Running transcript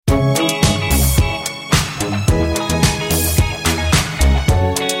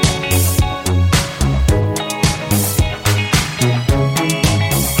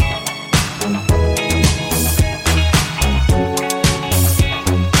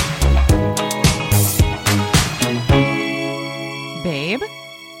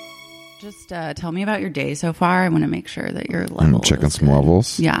just tell me about your day so far? I want to make sure that your level. I'm checking some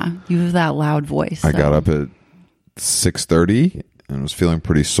levels. Yeah, you have that loud voice. I got up at 6:30 and was feeling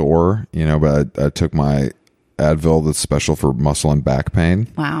pretty sore, but I took my Advil that's special for muscle and back pain.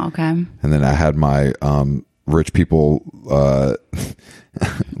 Wow. Okay. And then I had my rich people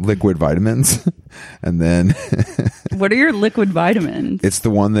liquid vitamins. And then what are your liquid vitamins? it's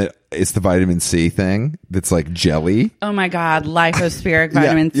the vitamin C thing that's like jelly. Oh my God, Lithospheric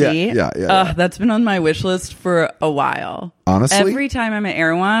vitamin C. Yeah. That's been on my wish list for a while. Honestly, every time I'm at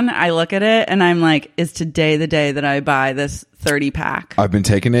Erewhon, I look at it and I'm like, is today the day that I buy this 30 pack? I've been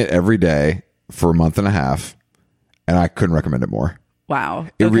taking it every day for a month and a half, and I couldn't recommend it more. Wow.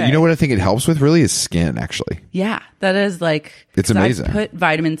 Okay. You know what I think it helps with really is skin, actually. Yeah, that is like... It's amazing. I put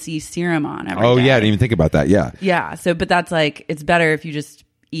vitamin C serum on every day. Yeah, I didn't even think about that. Yeah. Yeah, but that's like, it's better if you just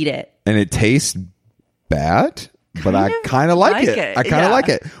eat it. And it tastes bad, but I kind of like it. I kind of like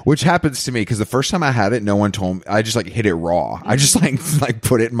it, which happens to me because the first time I had it, no one told me. I just like hit it raw. I just like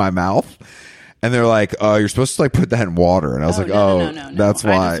put it in my mouth. And they're like, you're supposed to like put that in water. And I was no, that's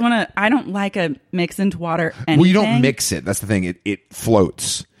why. I don't like a mix into water anything. Well, you don't mix it. That's the thing. It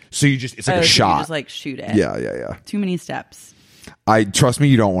floats. So it's like a shot. You just like shoot it. Yeah. Too many steps. Trust me,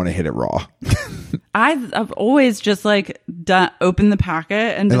 you don't want to hit it raw. I've always just like opened the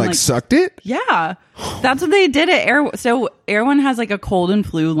packet and like sucked it. Yeah, that's what they did at Erewhon. So Erewhon has like a cold and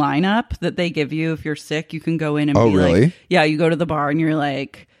flu lineup that they give you if you're sick. You can go in and be really? Like, yeah, you go to the bar and you're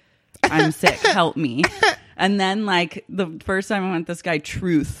like, I'm sick, help me. And then like the first time I went, this guy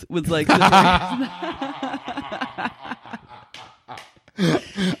Truth was like,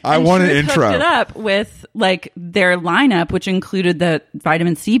 I want an intro. Hooked it up with like their lineup, which included the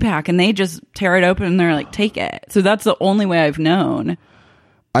vitamin C pack, and they just tear it open and they're like, take it. So that's the only way I've known.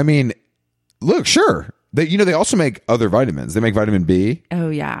 I mean, look, sure. They also make other vitamins. They make vitamin B. Oh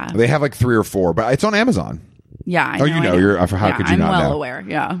yeah. They have like 3 or 4, but it's on Amazon. Yeah, I know. How could you not know? I'm well aware,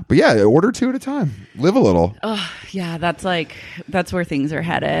 yeah. But yeah, order 2 at a time. Live a little. Yeah, that's where things are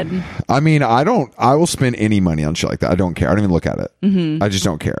headed. I mean, I will spend any money on shit like that. I don't care. I don't even look at it. Mm-hmm. I just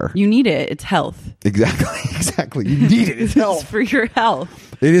don't care. You need it. It's health. Exactly. You need it. It's health. It's for your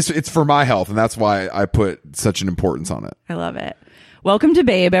health. It is. It's for my health, and that's why I put such an importance on it. I love it. Welcome to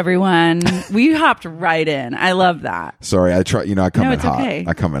Babe, everyone. We hopped right in. I love that. Sorry, I try. I come in hot. Okay.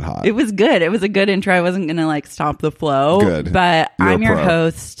 I come in hot. It was good. It was a good intro. I wasn't gonna like stop the flow. Good. But I'm your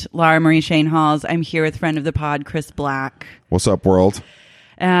host, Laura Marie Shane Halls. I'm here with friend of the pod, Chris Black. What's up, world?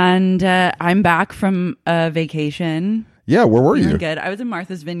 And I'm back from a vacation. Yeah, where were you? Good. I was in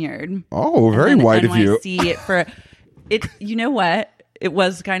Martha's Vineyard. Oh, very white of you. You know what? It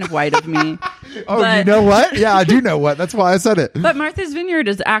was kind of white of me. You know what? Yeah, I do know what. That's why I said it. But Martha's Vineyard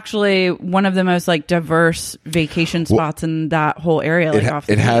is actually one of the most like diverse vacation spots in that whole area.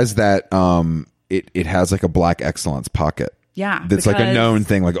 It has that. It has like a Black excellence pocket. Yeah, that's like a known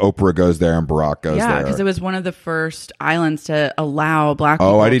thing. Like Oprah goes there and Barack goes there. Yeah, because it was one of the first islands to allow Black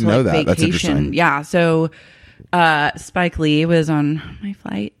people. Oh, I didn't know that. Vacation. That's interesting. Yeah, so Spike Lee was on my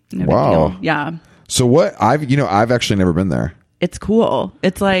flight. No big deal. Yeah. So what? I've actually never been there. It's cool.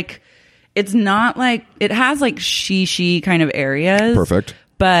 It's like, it's not like, it has like she kind of areas. Perfect.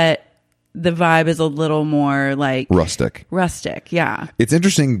 But the vibe is a little more like rustic. Yeah. It's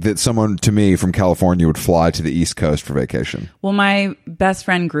interesting that someone to me from California would fly to the East Coast for vacation. Well, my best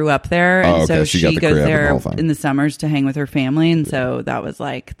friend grew up there. And so she goes there in the summers to hang with her family. And so that was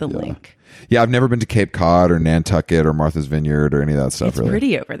like the link. Yeah, I've never been to Cape Cod or Nantucket or Martha's Vineyard or any of that stuff. It's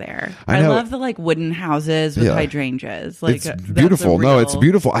pretty over there. I love the like wooden houses with hydrangeas. Like it's beautiful. No, it's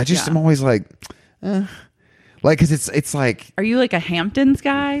beautiful. I just am always like, like because it's like. Are you like a Hamptons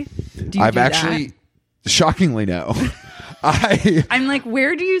guy? I've actually, shockingly, no. I'm like,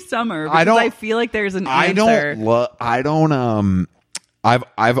 where do you summer? Because I feel like there's an answer.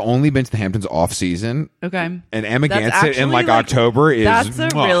 I've only been to the Hamptons off season. Okay. And Amagansett in like October is that's a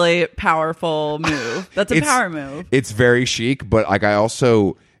really powerful move. That's a power move. It's very chic, but like I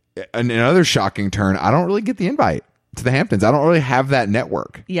also another shocking turn, I don't really get the invite to the Hamptons. I don't really have that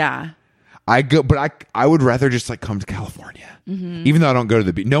network. Yeah. I go, but I would rather just like come to California. Mm-hmm. Even though I don't go to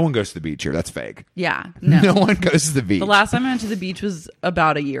the beach. No one goes to the beach here. That's fake. Yeah. No one goes to the beach. The last time I went to the beach was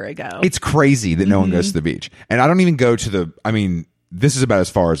about a year ago. It's crazy that no one goes to the beach. And I don't even go to this is about as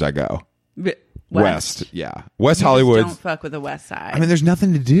far as I go. West. Yeah. West Hollywood. Don't fuck with the West Side. I mean, there's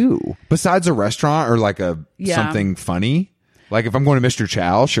nothing to do besides a restaurant or like something funny. Like if I'm going to Mr.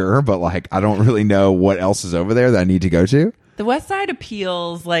 Chow, sure, but like I don't really know what else is over there that I need to go to. The West Side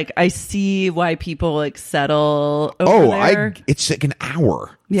appeals. Like, I see why people like settle over there. It's like an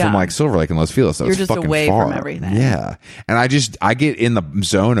hour Yeah. from like Silver Lake and Los Feliz. So You're it's just fucking away far. from everything. Yeah. And I get in the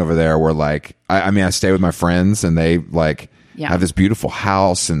zone over there where like, I stay with my friends and they like have this beautiful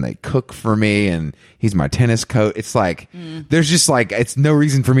house and they cook for me and he's my tennis coach. It's like, there's just like, it's no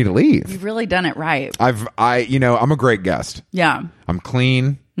reason for me to leave. You've really done it right. I'm a great guest. Yeah. I'm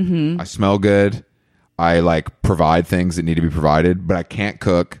clean. Mm-hmm. I smell good. I like provide things that need to be provided, but I can't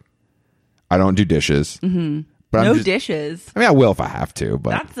cook. I don't do dishes. Mm-hmm. But no dishes. I mean, I will if I have to,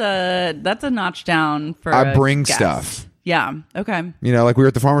 but that's a notch down for I bring guest. Stuff. Yeah. Okay. You know, like we were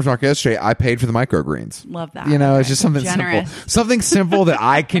at the farmer's market yesterday. I paid for the microgreens. Love that. You know, Okay. it's just something Generous. simple. Something simple that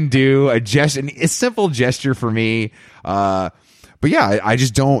I can do. A simple gesture for me. But yeah, I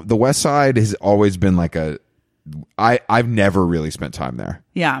just don't. The West Side has always been like I've never really spent time there.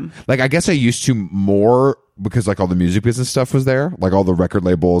 Yeah. Like, I guess I used to more because like all the music business stuff was there. Like all the record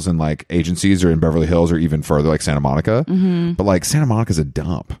labels and like agencies are in Beverly Hills or even further, like Santa Monica. Mm-hmm. But like Santa Monica's a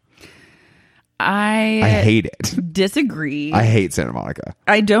dump. I hate it. Disagree. I hate Santa Monica.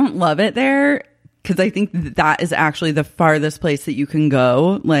 I don't love it there because I think that is actually the farthest place that you can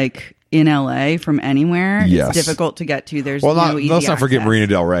go, like in LA from anywhere. Yes. It's difficult to get to. There's let's not forget access. Marina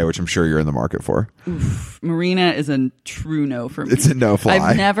Del Rey, which I'm sure you're in the market for. Marina is a true no for me. It's a no fly.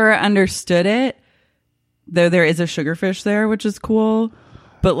 I've never understood it, though there is a sugarfish there, which is cool.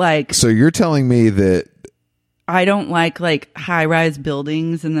 But like, So you're telling me that I don't like high-rise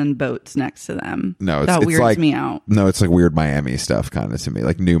buildings and then boats next to them. no, that it's weirds like, me out. No, it's like weird Miami stuff kind of to me,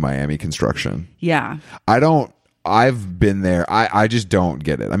 like new Miami construction. Yeah. I've been there. I just don't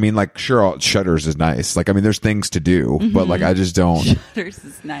get it. I mean, like, sure, Shutters is nice. Like, I mean, there's things to do, but like, I just don't. Shutters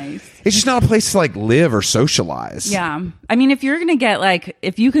is nice. It's just not a place to like live or socialize. Yeah. I mean, if you're going to get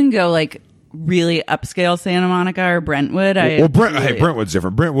if you can go really upscale Santa Monica or Brentwood. Brentwood's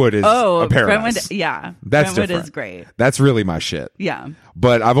different. Brentwood is a paradise. Brentwood, yeah. That's Brentwood different. is great. That's really my shit. Yeah.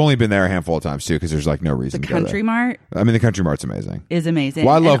 But I've only been there a handful of times too because there's like no reason The to go Country there. Mart I mean, the Country Mart's amazing. is amazing.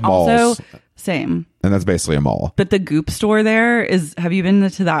 Well, I love and malls. Also, same. And that's basically a mall. But the Goop store there have you been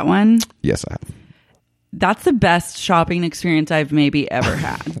to that one? Yes, I have. That's the best shopping experience I've maybe ever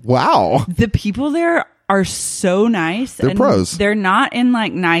had. Wow. The people there are so nice. They're pros. They're not in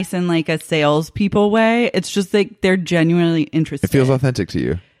nice in a salespeople way. It's just they're genuinely interested. It feels authentic to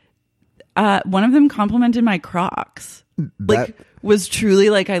you. One of them complimented my Crocs. Was truly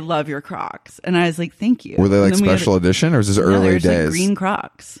I love your Crocs. And I was like, thank you. Were they special edition or is this early days? Green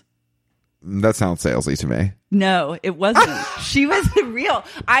Crocs. That sounds salesy to me. No, it wasn't. She was real.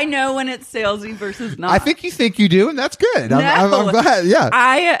 I know when it's salesy versus not. I think you do, and that's good. No. I'm glad. Yeah.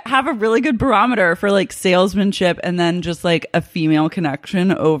 I have a really good barometer for salesmanship and then just a female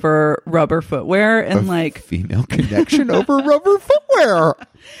connection over rubber footwear and female connection over rubber footwear.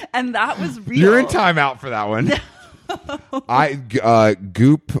 And that was real. You're in timeout for that one.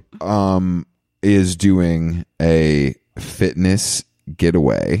 Goop is doing a fitness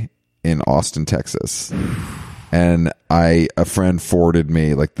getaway in Austin, Texas. And a friend forwarded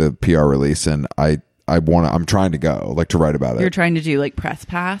me the PR release and I'm trying to go to write about it. You're trying to do press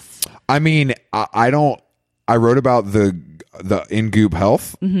pass? I mean, I wrote about the in Goop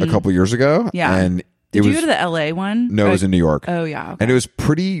Health a couple years ago. Yeah. And Did you go to the LA one? No, it was in New York. Oh yeah. Okay. And it was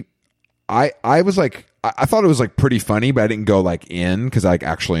pretty, I was I thought it was pretty funny, but I didn't go in because I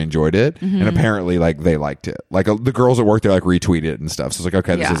actually enjoyed it. And apparently they liked it. The girls at work, they retweeted it and stuff. So it's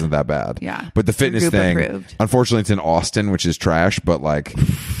okay, this isn't that bad. Yeah. But the fitness thing, approved. Unfortunately, it's in Austin, which is trash. But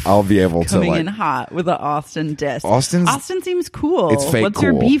I'll be able coming to in hot with the Austin disc. Austin seems cool. It's fake. What's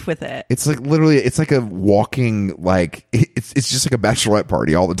cool. your beef with it? It's literally, it's a walking it's just a bachelorette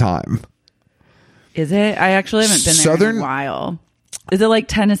party all the time. Is it? I actually haven't been there in a while. Is it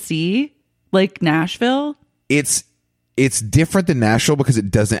Tennessee? Nashville? It's different than Nashville because it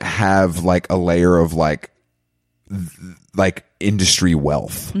doesn't have a layer of industry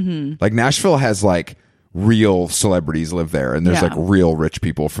wealth. Nashville has real celebrities live there and there's real rich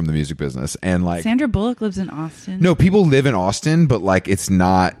people from the music business and Sandra Bullock lives in Austin. No, people live in Austin, but it's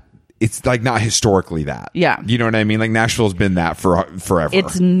not historically that. Yeah. You know what I mean? Nashville's been that for forever.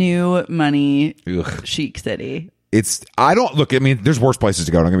 It's new money chic city. I mean, there's worse places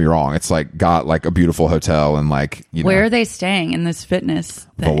to go. Don't get me wrong. It's got a beautiful hotel and Where are they staying in this fitness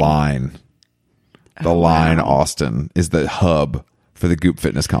thing? The Line. The Line Austin is the hub for the Goop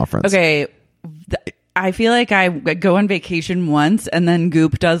Fitness Conference. Okay. I feel like I go on vacation once and then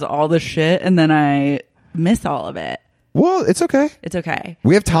Goop does all the shit and then I miss all of it. Well, it's okay. It's okay.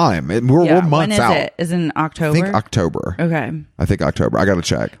 We have time. We're months when is out. It? Is it in October? I think October. Okay. I think October. I got to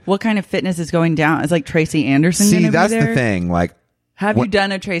check. What kind of fitness is going down? Is like Tracy Anderson going to be there? See, that's the thing. Like, have you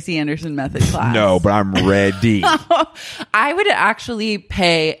done a Tracy Anderson method class? No, but I'm ready. I would actually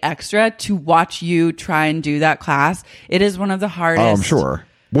pay extra to watch you try and do that class. It is one of the hardest. Oh, I'm sure.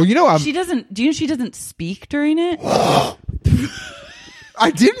 Well, you know, she doesn't. Do you know she doesn't speak during it? I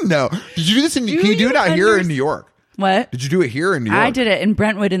didn't know. Did you do this? Can you do it out here in New York? What? Did you do it here in New York? I did it in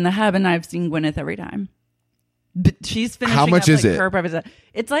Brentwood in the Hub, and I've seen Gwyneth every time. But she's finishing. How much is it?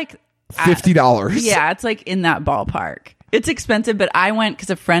 It's like $50. Yeah, it's like in that ballpark. It's expensive, but I went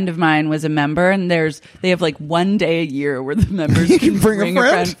because a friend of mine was a member, and they have like 1 day a year where the members can bring a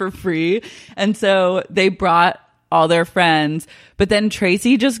friend for free, and so they brought all their friends. But then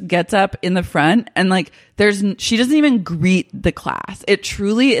Tracy just gets up in the front and like she doesn't even greet the class. It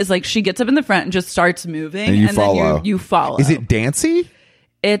truly is like she gets up in the front and just starts moving, and you follow. Then you follow. Is it dancey?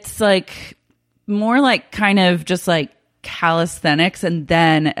 It's like more like kind of just like calisthenics, and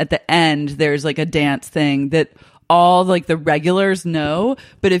then at the end there's like a dance thing that all like the regulars know,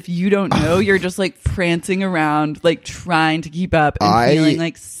 but if you don't know, you're just like prancing around like trying to keep up and feeling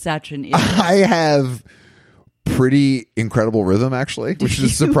like such an idiot. I have pretty incredible rhythm, actually, which is a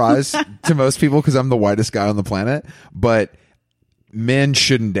surprise to most people because I'm the whitest guy on the planet. But men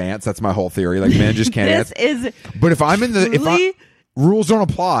shouldn't dance. That's my whole theory. Like, men just can't dance. But if I'm in the rules don't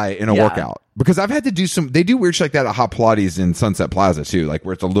apply in a workout, because I've had to do they do weird shit like that at Hot Pilates in Sunset Plaza too, like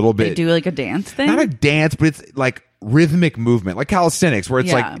where it's a little bit. They do like a dance thing, not a dance, but it's like rhythmic movement, like calisthenics, where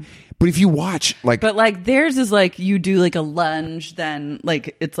it's like. But if you watch, like, but like theirs is like you do like a lunge, then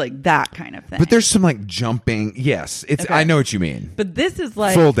like it's like that kind of thing. But there's some like jumping. Yes, it's. Okay. I know what you mean. But this is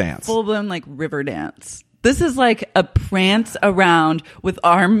like full dance, full blown like river dance. This is like a prance around with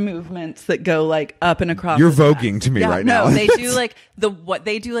arm movements that go like up and across. You're voguing to me right now. No, they do like the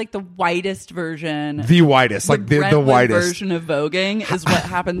whitest version. The whitest, like the whitest version of voguing is what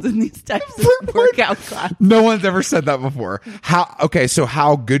happens in these types of workout classes. No one's ever said that before. So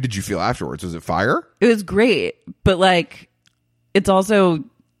how good did you feel afterwards? Was it fire? It was great, but like it's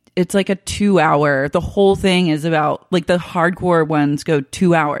like a 2 hour. The whole thing is about like the hardcore ones go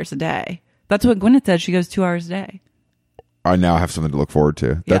 2 hours a day. That's what Gwyneth said. She goes 2 hours a day. I now have something to look forward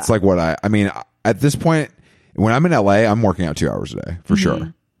to. That's like what I mean, at this point, when I'm in LA, I'm working out 2 hours a day for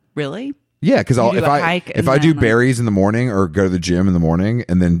sure. Really? Yeah, because if I do berries in the morning or go to the gym in the morning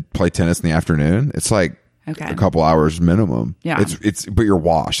and then play tennis in the afternoon, it's like a couple hours minimum. Yeah. But you're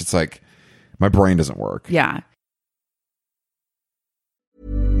washed. It's like my brain doesn't work. Yeah.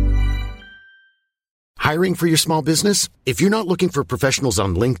 Hiring for your small business? If you're not looking for professionals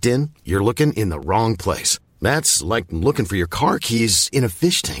on LinkedIn, you're looking in the wrong place. That's like looking for your car keys in a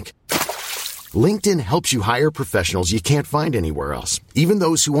fish tank. LinkedIn helps you hire professionals you can't find anywhere else, even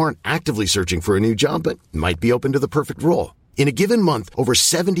those who aren't actively searching for a new job but might be open to the perfect role. In a given month, over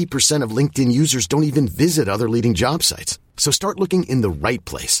 70% of LinkedIn users don't even visit other leading job sites. So start looking in the right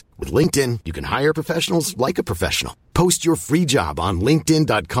place. With LinkedIn, you can hire professionals like a professional. Post your free job on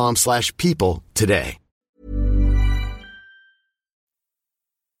linkedin.com/people today.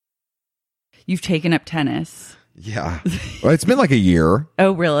 You've taken up tennis. Yeah. Well, it's been like a year.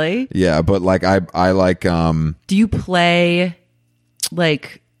 Oh, really? Yeah, but like I like do you play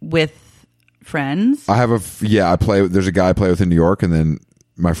like with friends? I I play, there's a guy I play with in New York, and then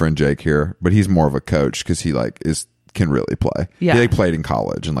my friend Jake here, but he's more of a coach because he like can really play. Yeah. He like played in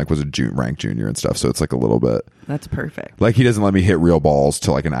college and like was a ranked junior and stuff, so it's like a little bit. That's perfect. Like he doesn't let me hit real balls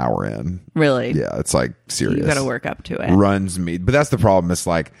till like an hour in. Really? Yeah, it's like serious. You got to work up to it. Runs me. But that's the problem. It's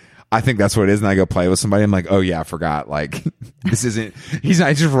like I think that's what it is, and I go play with somebody. I'm like, oh yeah, I forgot. Like this isn't. He's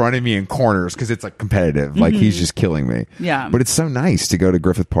not just running me in corners because it's like competitive. Like he's just killing me. Yeah. But it's so nice to go to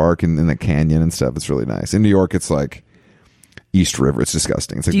Griffith Park and in the canyon and stuff. It's really nice. In New York, it's like East River. It's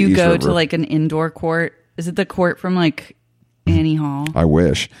disgusting. It's like do you East go River. to like an indoor court? Is it the court from like Annie Hall? I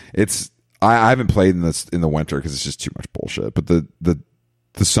wish. It's. I haven't played in the winter because it's just too much bullshit. But the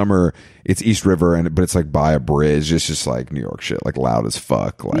summer, it's East River, but it's like by a bridge. It's just like New York shit, like loud as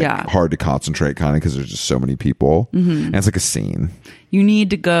fuck, like hard to concentrate kind of because there's just so many people. And it's like a scene. You need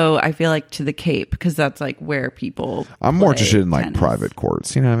to go, I feel like, to the Cape because that's like where people I'm more interested in like private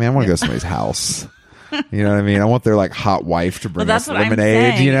courts. You know what I mean? I want to go to somebody's house. You know what I mean? I want their like hot wife to bring us lemonade. I'm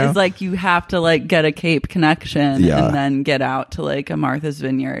saying, you know, is like you have to like get a Cape connection and then get out to like a Martha's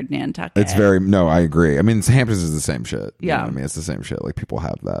Vineyard, Nantucket. It's I agree. I mean, Hamptons is the same shit. Yeah, you know what I mean, it's the same shit. Like people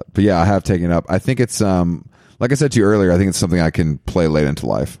have that, but yeah, I have taken up. I think it's like I said to you earlier. I think it's something I can play late into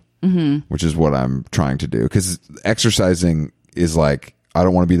life, which is what I'm trying to do. Because exercising is like I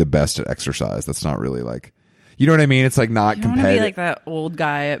don't want to be the best at exercise. That's not really like. You know what I mean? It's like not you competitive. Be like that old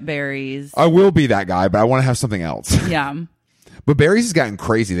guy at Barry's. I will be that guy, but I want to have something else. Yeah. But Barry's has gotten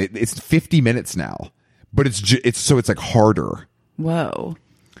crazy. It's 50 minutes now, but it's like harder. Whoa.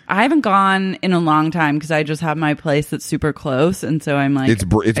 I haven't gone in a long time because I just have my place that's super close, and so I'm like, it's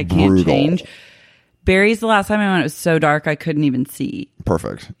I can't brutal. change. Barry's the last time I went, it was so dark I couldn't even see.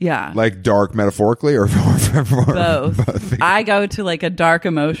 Perfect. Yeah. Like dark metaphorically or both. I go to like a dark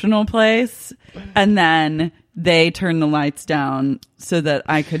emotional place, and then they turn the lights down so that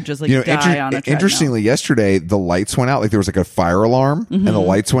I could just like die on a treadmill. Interestingly, yesterday the lights went out. Like there was like a fire alarm, and the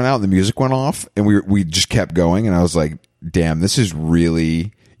lights went out, and the music went off, and we just kept going. And I was like, "Damn, this is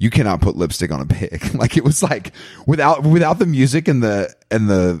really." You cannot put lipstick on a pig. Like it was like without the music and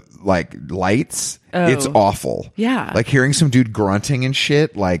the like lights, it's awful. Yeah. Like hearing some dude grunting and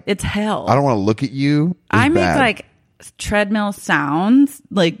shit, like it's hell. I don't want to look at you. I make like treadmill sounds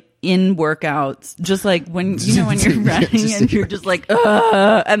like in workouts, just like when you're running and you're just like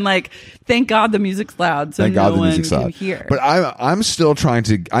and like thank God the music's loud so no one can hear. But I'm still I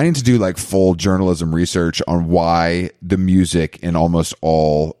need to do like full journalism research on why the music in almost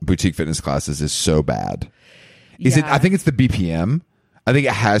all boutique fitness classes is so bad. I think it's the BPM. I think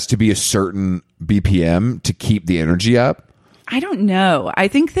it has to be a certain BPM to keep the energy up. I don't know. I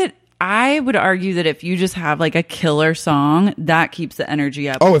think that I would argue that if you just have like a killer song, that keeps the energy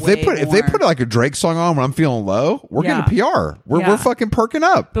up. Oh, if they put like a Drake song on when I'm feeling low, we're getting a PR. We're fucking perking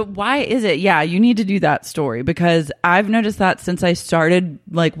up. But why is it? Yeah, you need to do that story because I've noticed that since I started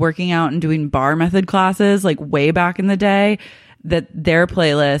like working out and doing bar method classes like way back in the day, that their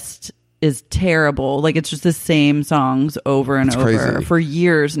playlist is terrible. Like it's just the same songs over and over crazy. For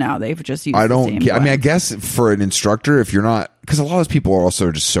years now. They've just used the same I mean, I guess for an instructor, if you're not, because a lot of those people are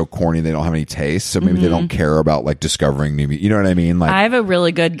also just so corny, they don't have any taste, so maybe they don't care about like discovering new. You know what I mean? Like I have a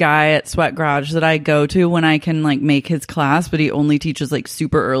really good guy at Sweat Garage that I go to when I can like make his class, but he only teaches like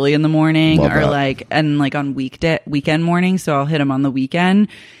super early in the morning like on weekend mornings. So I'll hit him on the weekend.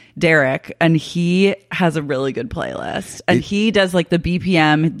 Derek, and he has a really good playlist, and he does like the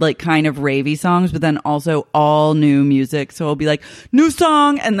BPM like kind of ravey songs, but then also all new music. So he'll be like new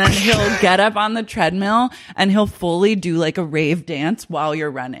song, and then he'll get up on the treadmill and he'll fully do like a rave dance while you're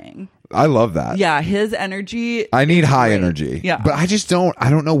running. I love that. Yeah, his energy. I need high energy. Yeah, but I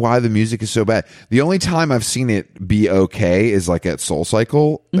don't know why the music is so bad. The only time I've seen it be okay is like at Soul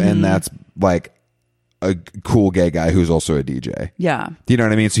Cycle, and that's like a cool gay guy who's also a DJ. Yeah. Do you know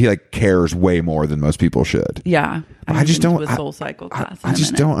what I mean? So he like cares way more than most people should. Yeah. I just don't. Soul Cycle class I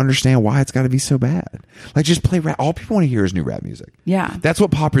just don't understand why it's got to be so bad. Like just play rap. All people want to hear is new rap music. Yeah. That's what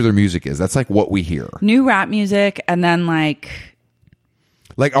popular music is. That's like what we hear. New rap music, and then like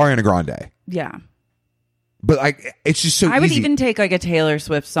Ariana Grande. Yeah. But it's just so easy. I would even take like a Taylor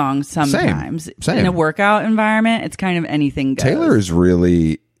Swift song sometimes. Same. In a workout environment. It's kind of anything goes. Taylor is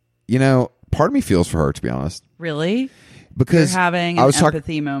really, part of me feels for her, to be honest. Really? Because you're having an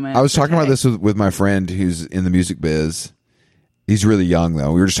empathy moment. I was talking about this with my friend who's in the music biz. He's really young,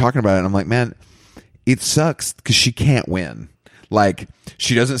 though. We were just talking about it, and I'm like, man, it sucks because she can't win. Like,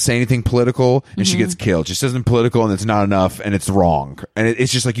 she doesn't say anything political, and she gets killed. She says something political, and it's not enough, and it's wrong. And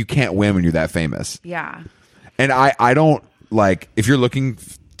it's just like you can't win when you're that famous. Yeah. And I don't, like, if you're looking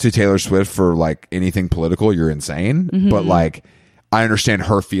to Taylor Swift for, like, anything political, you're insane. But, like, I understand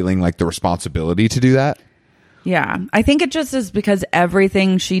her feeling like the responsibility to do that. Yeah. I think it just is because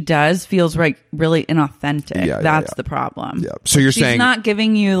everything she does feels like really inauthentic. That's the problem. Yeah. So you're saying she's not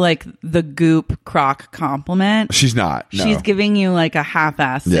giving you like the Goop Croc compliment. She's not. No. She's giving you like a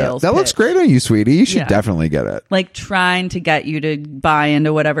half-ass sales That pitch. looks great on you, sweetie. You should definitely get it. Like trying to get you to buy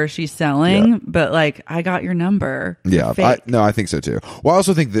into whatever she's selling, but like I got your number. Yeah. I think so too. Well, I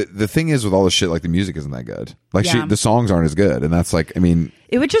also think that the thing is with all this shit, like the music isn't that good. Like the songs aren't as good, and that's like, I mean,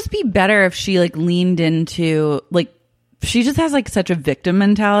 it would just be better if she like leaned into like she just has like such a victim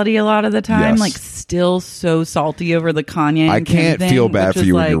mentality a lot of the time. Like still so salty over the Kanye. I can't feel bad for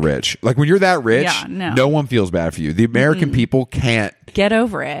you when you're rich. Like when you're that rich, no one feels bad for you. The American people can't get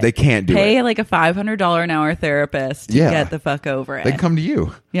over it. They can't do it. Pay like a $500 an hour therapist to get the fuck over it. They come to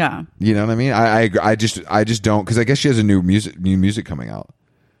you. Yeah. You know what I mean? I just don't, because I guess she has a new music coming out.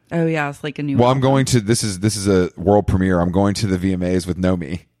 Oh yeah, it's like a new. Well, album. I'm going to this is a world premiere. I'm going to the VMAs with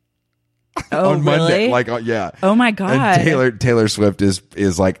Nomi. Oh, on really? Monday. Like, yeah. Oh my god. And Taylor Swift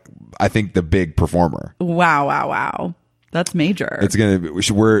is like, I think, the big performer. Wow. That's major. It's gonna be.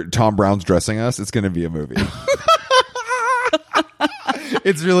 We're Tom Brown's dressing us. It's gonna be a movie.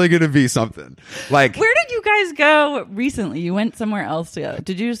 It's really gonna be something. Like, where did you guys go recently? You went somewhere else to go.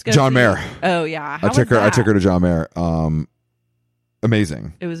 Did you just go? John Mayer. Oh yeah. I took her to John Mayer.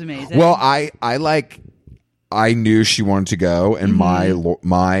 Amazing. It was amazing. Well, I like. I knew she wanted to go, and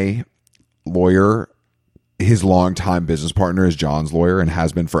my lawyer, his longtime business partner is John's lawyer and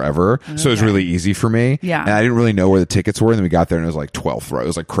has been forever. Okay. So it was really easy for me. Yeah. And I didn't really know where the tickets were. And then we got there and it was like 12th row. It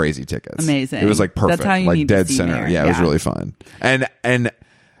was like crazy tickets. Amazing. It was like perfect. That's how you like need dead to see center. Mayer. Yeah, it was really fun. And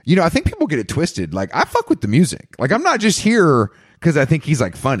you know, I think people get it twisted. Like, I fuck with the music. Like, I'm not just here because I think he's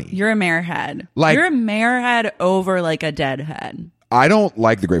like funny. You're a Mayer head. Like, you're a Mayer head over like a Deadhead. I don't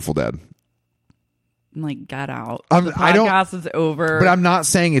like the Grateful Dead. Like, get out. The podcast is over. But I'm not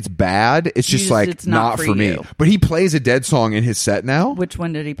saying it's bad. It's just like it's not for me. you. But he plays a Dead song in his set now. Which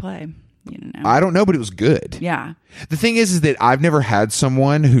one did he play? You don't know. I don't know, but it was good. Yeah. The thing is that I've never had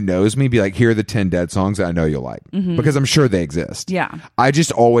someone who knows me be like, here are the 10 Dead songs that I know you'll like. Because I'm sure they exist. Yeah.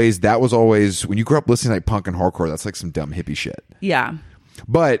 That was always, when you grew up listening to like punk and hardcore, that's like some dumb hippie shit. Yeah.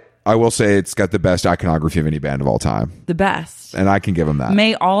 But I will say it's got the best iconography of any band of all time. The best. And I can give them that.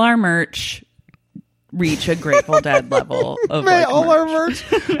 May all our merch reach a Grateful Dead level of May like all merch.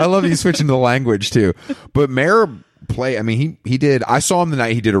 our merch. I love you switching the language too. But Mayer play, I mean, he did, I saw him the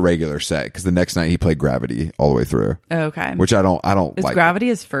night he did a regular set because the next night he played Gravity all the way through. Okay. Which I don't Is like. Gravity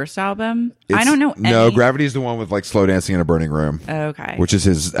his first album? I don't know. No, Gravity is the one with like Slow Dancing in a Burning Room. Okay. Which is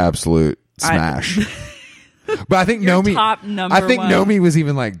his absolute smash. But I think Your Nomi, top number I think one. Nomi was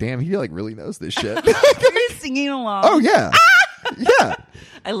even like, damn, he like really knows this shit. You're singing along. Oh yeah. Yeah.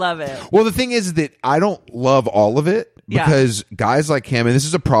 I love it. Well, the thing is that I don't love all of it because guys like him, and this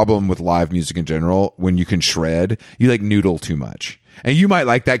is a problem with live music in general, when you can shred, you like noodle too much. And you might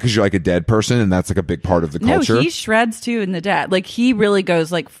like that because you're like a Dead person, and that's like a big part of the culture. No, he shreds too in the Dead. Like, he really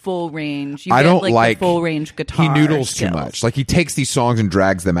goes like full range. You I get, don't like the full range guitar. He noodles skills. too much. Like, he takes these songs and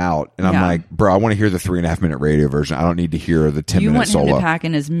drags them out, and I'm like, bro, I want to hear the 3.5 minute radio version. I don't need to hear the 10-minute solo. You want him to pack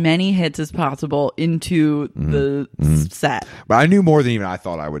in as many hits as possible into the set. But I knew more than even I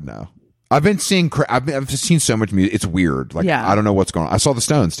thought I would know. I've been seeing. I've just seen so much music. It's weird. Like, I don't know what's going on. I saw the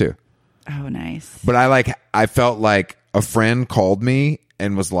Stones too. Oh, nice. But I felt like a friend called me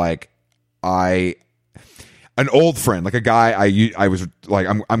and was like, an old friend, like a guy I was like,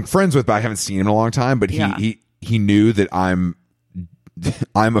 I'm friends with, but I haven't seen him in a long time. But he knew that I'm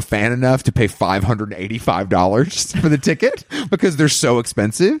a fan enough to pay $585 for the ticket because they're so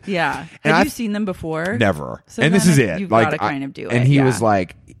expensive. Yeah. And Have you seen them before? Never. So and this is it. You've like, got to kind of do it. And he was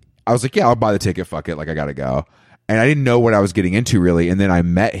like, I was like, yeah, I'll buy the ticket. Fuck it. Like, I got to go. And I didn't know what I was getting into really. And then I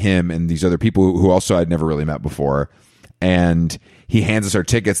met him and these other people who also I'd never really met before. And he hands us our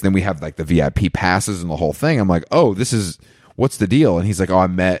tickets. And then we have like the VIP passes and the whole thing. I'm like, oh, what's the deal? And he's like, oh, I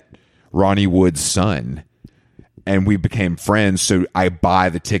met Ronnie Wood's son and we became friends. So I buy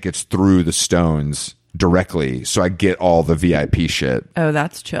the tickets through the Stones directly. So I get all the VIP shit. Oh,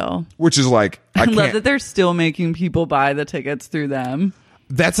 that's chill. Which is like, I love that they're still making people buy the tickets through them.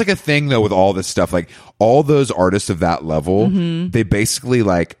 That's like a thing though with all this stuff. Like, all those artists of that level, they basically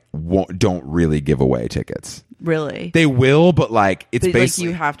like don't really give away tickets. Really? They will, but like it's basically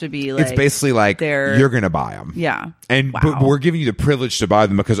like you have to be like, it's basically like you're gonna buy them. Yeah. And but we're giving you the privilege to buy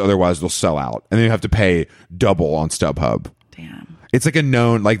them because otherwise they'll sell out, and then you have to pay double on StubHub. Damn. It's like a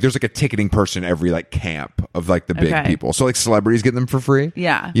known, like there's like a ticketing person every like camp of like the big people. So like celebrities get them for free.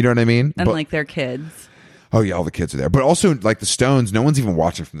 Yeah. You know what I mean? And like their kids. Oh yeah, all the kids are there. But also like the Stones, no one's even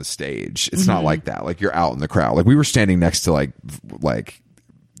watching from the stage. It's not like that. Like, you're out in the crowd. Like, we were standing next to like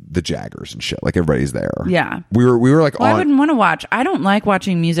the Jaggers and shit. Like, everybody's there. Yeah. We were like I wouldn't want to watch. I don't like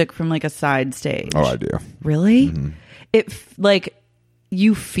watching music from like a side stage. Oh, I do. Really? Like,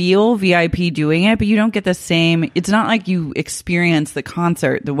 you feel VIP doing it, but you don't get the same. It's not like you experience the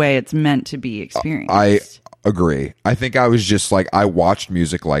concert the way it's meant to be experienced. I agree. I think I was just like, I watched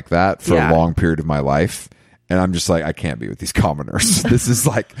music like that for a long period of my life. And I'm just like, I can't be with these commoners. This is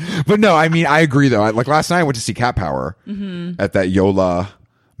like, but no, I mean, I agree though. Like, last night I went to see Cat Power at that Yola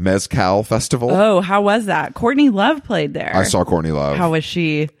Mezcal Festival. Oh, how was that? Courtney Love played there. I saw Courtney Love. How was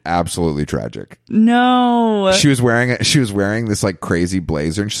she? Absolutely tragic. No. She was wearing this like crazy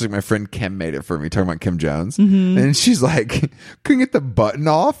blazer, and she's like, my friend Kim made it for me, talking about Kim Jones. And she's like, couldn't get the button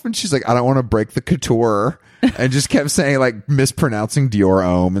off, and she's like, I don't want to break the couture, and just kept saying like mispronouncing Dior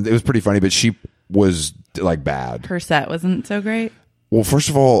Homme, and it was pretty funny, but she was like bad. Her set wasn't so great. Well, first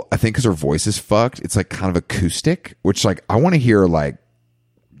of all, I think because her voice is fucked, it's like kind of acoustic, which like I want to hear like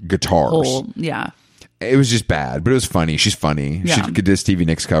guitars. Yeah. It was just bad, but it was funny. She's funny. Yeah. She did a Stevie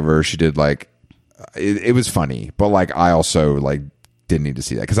Nicks cover. She did like it was funny, but like I also like didn't need to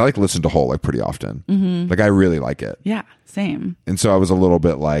see that because I like listen to Hole like pretty often. Like, I really like it. Yeah, same. And so I was a little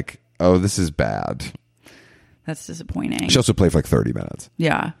bit like, oh, this is bad. That's disappointing. She also played for like 30 minutes.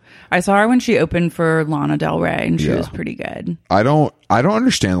 Yeah. I saw her when she opened for Lana Del Rey, and she was pretty good. I don't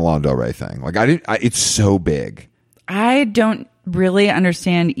understand the Lana Del Rey thing. Like it's so big. I don't really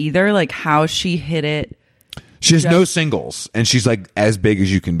understand either, like how she hit it. She has no singles, and she's like as big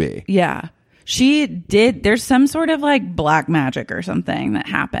as you can be. Yeah. She did. There's some sort of like black magic or something that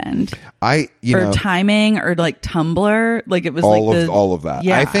happened. Or timing or like Tumblr. Like it was all of that.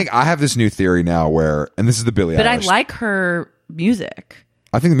 Yeah. I think I have this new theory now and this is the Billie Eilish. But I like her music.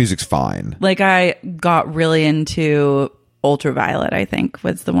 I think the music's fine. Like I got really into Ultraviolet, I think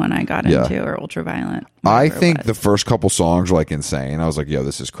was the one I got into, or Ultraviolet. I think the first couple songs were like insane. I was like, yo,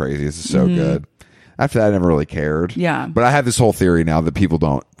 this is crazy. This is so good. After that, I never really cared. Yeah. But I have this whole theory now that people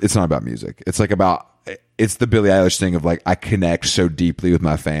don't, it's not about music. It's like it's the Billie Eilish thing of like, I connect so deeply with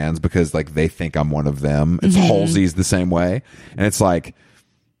my fans because like they think I'm one of them. It's Halsey's the same way. And it's like,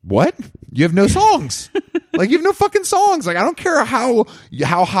 what? You have no songs. Like you have no fucking songs. Like I don't care how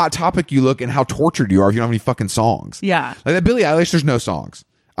Hot Topic you look and how tortured you are if you don't have any fucking songs. Yeah. Like that Billie Eilish, there's no songs.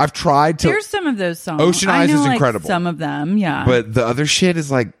 I've tried to. There's some of those songs. Ocean Eyes is incredible. Some of them, yeah. But the other shit is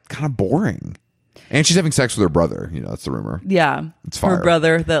like kind of boring. And she's having sex with her brother. You know, that's the rumor. Yeah. It's fire. Her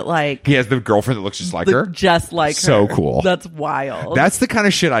brother that like... He has the girlfriend that looks just like her. Just like her. So cool. That's wild. That's the kind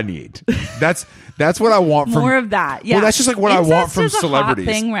of shit I need. That's what I want from... More of that, yeah. Well, that's just like what Incest I want from is a celebrities.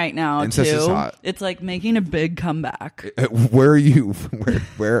 Hot thing right now, Incest too. is hot. It's like making a big comeback. Where are you?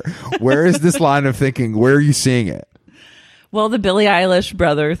 Where is this line of thinking? Where are you seeing it? Well, the Billie Eilish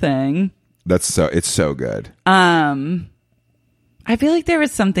brother thing. It's so good. I feel like there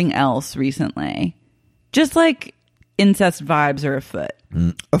was something else recently. Just like incest vibes are afoot.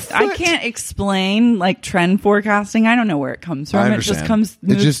 I can't explain like trend forecasting. I don't know where it comes from. It just comes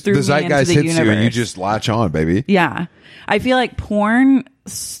through the zeitgeist me into the hits universe. you and you just latch on, baby. Yeah. I feel like porn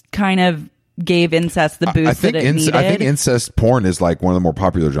kind of gave incest the boost that it needed. I think incest porn is like one of the more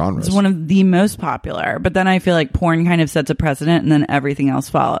popular genres. It's one of the most popular. But then I feel like porn kind of sets a precedent and then everything else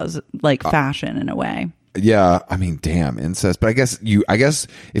follows, like fashion in a way. Yeah, I mean, damn, incest. But I guess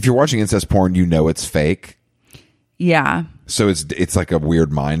if you're watching incest porn, you know it's fake. Yeah. So it's like a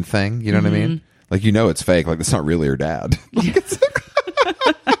weird mind thing. You know what I mean? Like you know it's fake. Like that's not really her dad.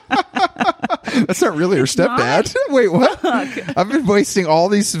 That's not really her stepdad. Wait, what? Fuck. I've been wasting all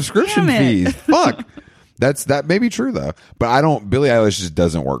these subscription fees. Fuck. That may be true though. But Billie Eilish just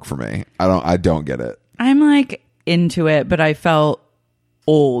doesn't work for me. I don't get it. I'm like into it, but I felt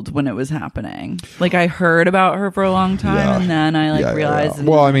old when it was happening. Like I heard about her for a long time and then I realized. Yeah.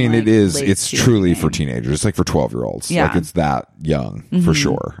 Well, I mean, it's truly for teenagers. It's like for 12-year-olds. Yeah. Like it's that young for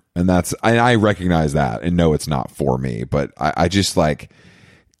sure. And I recognize that and know it's not for me, but I just like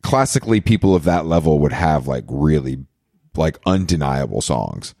classically people of that level would have like really like undeniable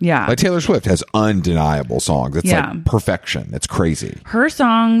songs. Yeah. Like Taylor Swift has undeniable songs. It's like perfection. It's crazy. Her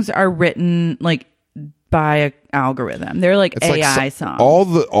songs are written like by an algorithm. They're like it's AI like songs. All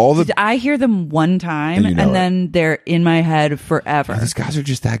the I hear them one time and then they're in my head forever. These guys are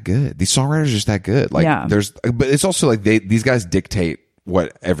just that good. These songwriters are just that good. Like but it's also like these guys dictate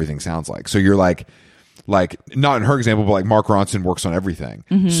what everything sounds like. So you're like not in her example, but like Mark Ronson works on everything.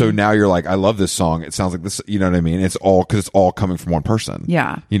 So now you're like, I love this song. It sounds like this, you know what I mean? It's all because it's all coming from one person.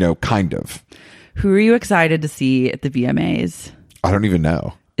 Yeah. You know, kind of. Who are you excited to see at the VMAs? I don't even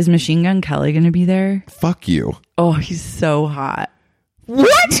know. Is Machine Gun Kelly going to be there? Fuck you. Oh, he's so hot.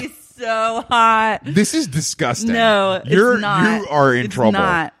 What? He's so hot. This is disgusting. No, it's not. You are in trouble.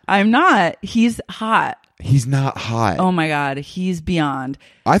 Not. I'm not. He's hot. He's not hot. Oh my God. He's beyond.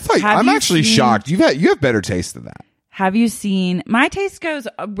 I'm actually shocked. You have better taste than that. Have you seen, my taste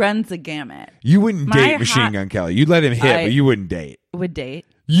runs the gamut. You wouldn't date Machine Gun Kelly. You'd let him hit, but you wouldn't date. Would date.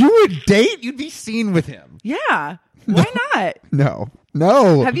 You would date? You'd be seen with him. Yeah. Why not?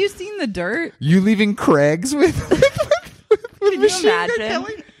 No. Have you seen The Dirt? You leaving Craig's with Machine Gun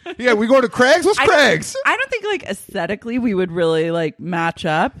Kelly? Yeah, we go to Craig's. What's Craig's? I don't think like aesthetically we would really like match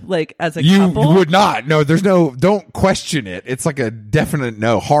up like as a couple. You would not. No, don't question it. It's like a definite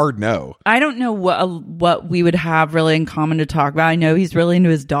no, hard no. I don't know what we would have really in common to talk about. I know he's really into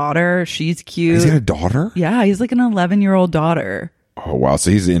his daughter. She's cute. He's got a daughter? Yeah, he's like an 11-year-old daughter. Oh wow,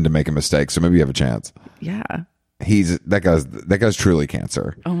 so he's into making mistakes. So maybe you have a chance. Yeah. That guy's truly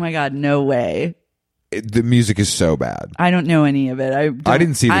cancer. Oh my God, no way. The music is so bad. I don't know any of it. I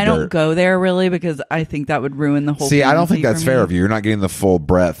didn't see The Dirt. I don't go there really because I think that would ruin the whole thing. See, I don't think that's fair of you. You're not getting the full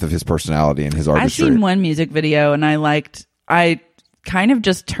breadth of his personality and his artistry. I've seen one music video and I kind of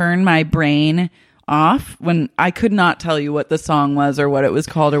just turned my brain off when I could not tell you what the song was or what it was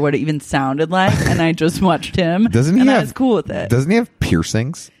called or what it even sounded like. And I just watched him. I was cool with it. Doesn't he have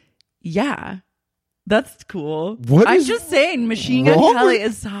piercings? Yeah. That's cool. I'm just saying, Machine Gun Kelly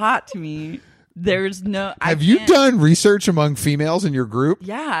is hot to me. There's no... Have you done research among females in your group?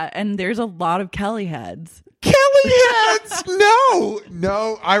 Yeah, and there's a lot of Kelly heads. Kelly heads?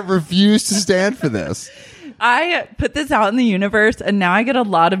 No, I refuse to stand for this. I put this out in the universe, and now I get a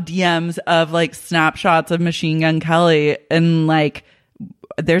lot of DMs of like snapshots of Machine Gun Kelly, and like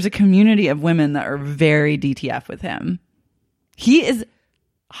there's a community of women that are very DTF with him. He is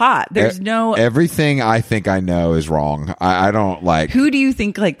hot. There's no... Everything I think I know is wrong. I don't like... Who do you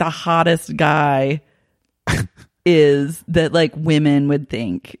think like the hottest guy is that like women would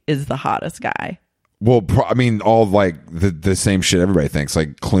think is the hottest guy? Well, I mean, all like the same shit everybody thinks,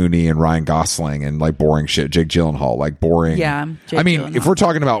 like Clooney and Ryan Gosling and like boring shit. Jake Gyllenhaal, like boring. Yeah. I mean, Gyllenhaal. If we're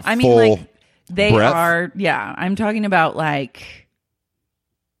talking about like, they breadth, are. Yeah, I'm talking about like...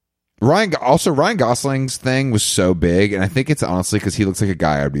 Ryan Gosling's thing was so big, and I think it's honestly because he looks like a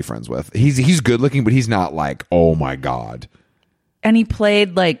guy I'd be friends with. He's good looking, but he's not like, oh my god. And he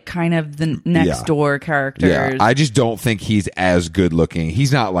played like kind of the next door characters. Yeah, I just don't think he's as good looking.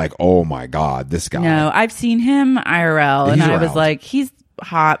 He's not like, oh my god, this guy. No, I've seen him IRL, and I was like, he's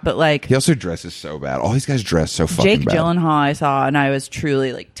hot, but like he also dresses so bad. All these guys dress so fucking Jake bad. Gyllenhaal I saw, and I was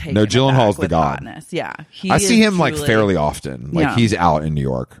truly like taken. No, Gyllenhaal's the god. Hotness. Yeah, I see him like fairly often. Like he's out in New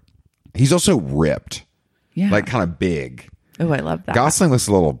York. He's also ripped. Yeah. Like kind of big. Oh, I love that. Gosling looks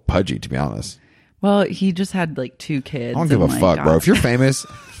a little pudgy, to be honest. Well, he just had like 2 kids. I don't give a fuck, bro. If you're famous,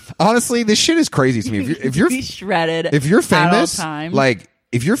 honestly, this shit is crazy to me. If you're shredded, if you're famous, like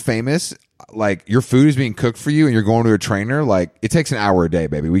if you're famous, like your food is being cooked for you, and you're going to a trainer, like it takes an hour a day,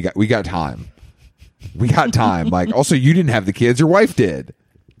 baby. We got time. We got time. Like also, you didn't have the kids; your wife did.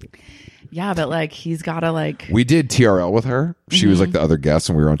 Yeah, but like he's gotta like. We did TRL with her. She was like the other guest,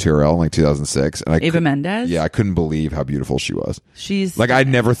 and we were on TRL in like 2006. And Ava Mendes. Yeah, I couldn't believe how beautiful she was. She's like I'd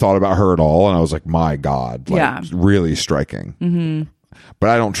never thought about her at all, and I was like, my god, like, really striking. Mm-hmm. But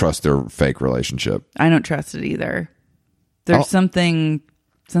I don't trust their fake relationship. I don't trust it either. There's something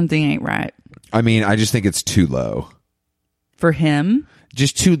ain't right. I mean, I just think it's too low for him.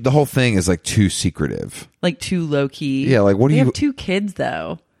 The whole thing is like too secretive, like too low key. Yeah, like what do you have 2 kids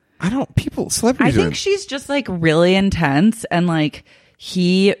though? Celebrities. I think she's just like really intense, and like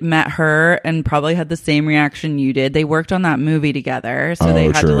he met her and probably had the same reaction you did. They worked on that movie together, so they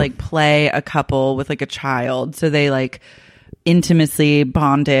had to like play a couple with like a child, so they like intimately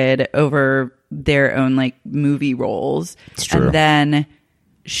bonded over their own like movie roles. It's true. And then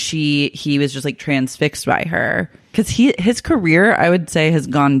he was just like transfixed by her because his career, I would say, has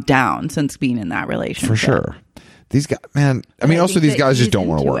gone down since being in that relationship. For sure. These guys, man. I mean, also these guys just don't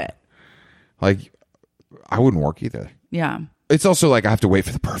want to work. Like, I wouldn't work either. Yeah. It's also like I have to wait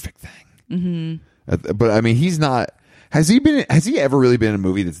for the perfect thing. Mm-hmm. But I mean, he's not. Has he ever really been in a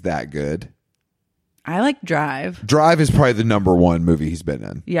movie that's that good? I like Drive. Drive is probably the #1 movie he's been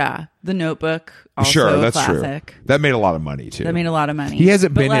in. Yeah, The Notebook. Also sure, that's classic. True. That made a lot of money too. He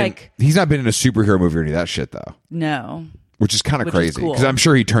hasn't been like, he's not been in a superhero movie or any of that shit though. No. Which is kind of crazy because I'm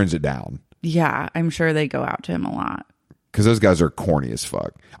sure he turns it down. Yeah, I'm sure they go out to him a lot. Because those guys are corny as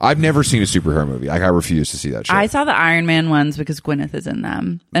fuck. I've never seen a superhero movie. Like I refuse to see that shit. I saw the Iron Man ones because Gwyneth is in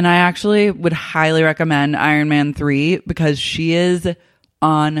them, and I actually would highly recommend Iron Man 3 because she is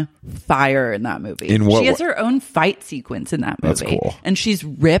on fire in that movie. She has her own fight sequence in that movie. That's cool. And she's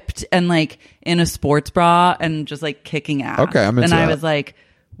ripped and like in a sports bra and just like kicking ass. Okay, I'm into and that. I was like,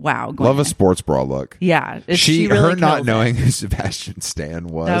 wow, Gwyneth. Love a sports bra look. Yeah, she really her not knowing who Sebastian Stan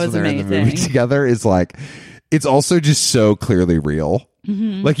was when they're amazing. in the movie together is like, it's also just so clearly real.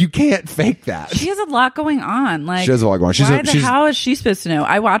 Mm-hmm. Like you can't fake that. She has a lot going on. Like she has a lot going on. How is she supposed to know?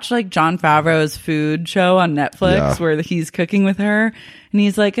 I watched like Jon Favreau's food show on Netflix where he's cooking with her, and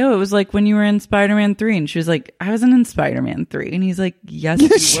he's like, "Oh, it was like when you were in Spider-Man 3," and she was like, "I wasn't in Spider-Man 3," and he's like, "Yes,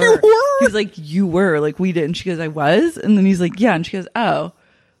 you were." He's like, "You were." Like we did, and she goes, "I was," and then he's like, "Yeah," and she goes, "Oh."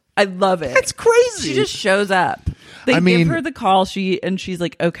 I love it. That's crazy. She just shows up. They give her the call and she's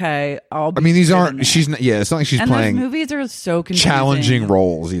like, okay, I'll be these aren't, she's not, it's not like she's playing those movies are so confusing. Challenging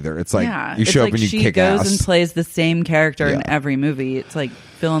roles either. It's like, you show up and you kick ass. She goes and plays the same character in every movie. It's like,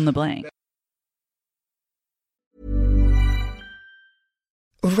 fill in the blank.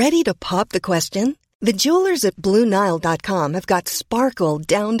 Ready to pop the question? The jewelers at BlueNile.com have got sparkle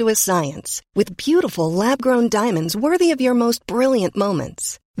down to a science with beautiful lab-grown diamonds worthy of your most brilliant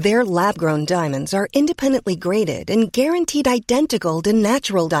moments. Their lab-grown diamonds are independently graded and guaranteed identical to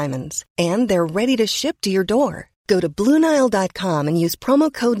natural diamonds, and they're ready to ship to your door. Go to BlueNile.com and use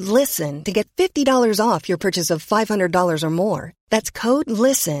promo code LISTEN to get $50 off your purchase of $500 or more. That's code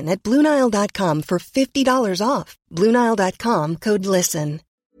LISTEN at BlueNile.com for $50 off. BlueNile.com, code LISTEN.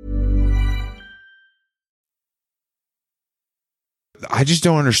 I just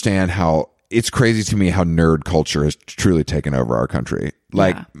don't understand how it's crazy to me how nerd culture has truly taken over our country.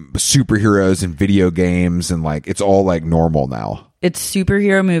 Like superheroes and video games and like it's all like normal now. It's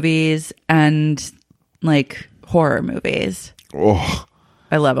superhero movies and like horror movies. Oh,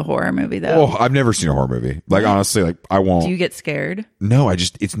 I love a horror movie though. Oh, I've never seen a horror movie. Like honestly, like I won't. Do you get scared? No,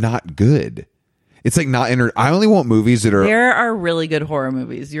 it's not good. It's like not I only want movies that are. There are really good horror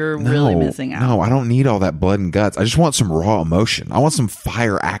movies. You're really missing out. No, I don't need all that blood and guts. I just want some raw emotion. I want some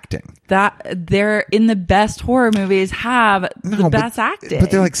fire acting. That they're in the best horror movies have the best acting, but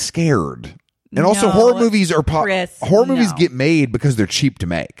they're like scared. And also, horror movies are horror movies get made because they're cheap to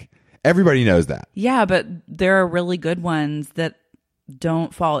make. Everybody knows that. Yeah, but there are really good ones that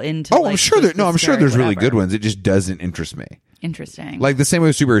don't fall into. Oh, I'm sure I'm sure there's really good ones. It just doesn't interest me. Interesting. Like the same way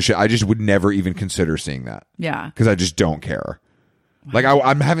with superhero shit, I just would never even consider seeing that. Yeah. Because I just don't care. Like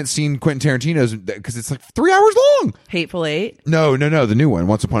I haven't seen Quentin Tarantino's because it's like 3 hours long. Hateful Eight? No, the new one,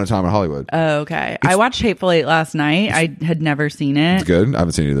 Once Upon a Time in Hollywood. Oh, okay. I watched Hateful Eight last night. I had never seen it. It's good. I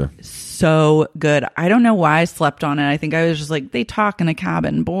haven't seen it either. So good. I don't know why I slept on it. I think I was just like, they talk in a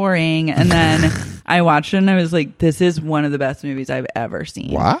cabin, boring. And then I watched it and I was like, this is one of the best movies I've ever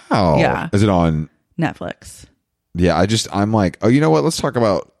seen. Wow. Yeah. Is it on Netflix? Yeah, I'm like, oh, you know what? Let's talk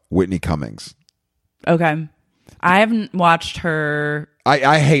about Whitney Cummings. Okay. I haven't watched her.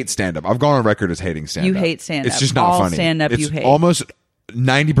 I hate stand-up. I've gone on record as hating stand-up. You hate stand-up. It's just not all funny. Stand-up it's you hate. Almost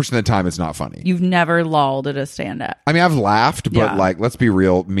 90% of the time, it's not funny. You've never lolled at a stand-up. I mean, I've laughed, but like, let's be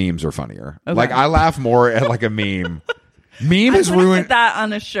real, memes are funnier. Okay. Like, I laugh more at like a meme. Meme has ruined that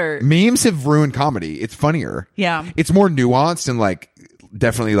on a shirt. Memes have ruined comedy. It's funnier. Yeah. It's more nuanced and like,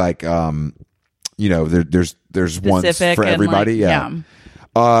 definitely like, you know, there's ones for everybody. Like,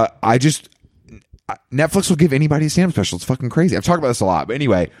 Netflix will give anybody a stand-up special. It's fucking crazy. I've talked about this a lot, but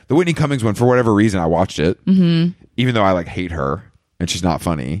anyway, the Whitney Cummings one, for whatever reason, I watched it, even though I like hate her and she's not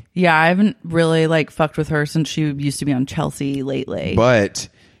funny. Yeah, I haven't really like fucked with her since she used to be on Chelsea lately. But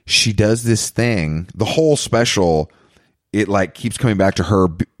she does this thing. The whole special, it like keeps coming back to her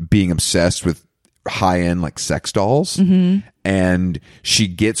being obsessed with high-end like sex dolls, and she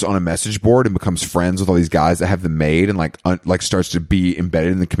gets on a message board and becomes friends with all these guys that have them made and like starts to be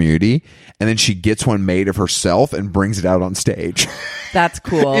embedded in the community, and then she gets one made of herself and brings it out on stage. That's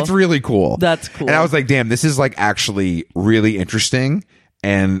cool. It's really cool. That's cool. And I was like, damn, this is like actually really interesting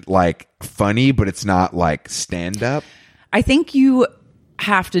and like funny, but it's not like stand-up. I think you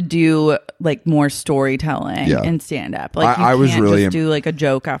have to do like more storytelling in stand up. Like you I was can't really just do like a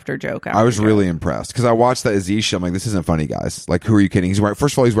joke after joke. I was really impressed because I watched that Aziz show. I'm like, this isn't funny, guys. Like, who are you kidding?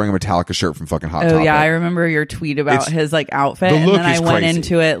 First of all, he's wearing a Metallica shirt from fucking Hot Topic. Yeah, I remember your tweet about his like outfit, and then I went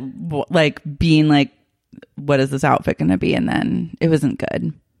into it like being like, what is this outfit going to be? And then it wasn't good.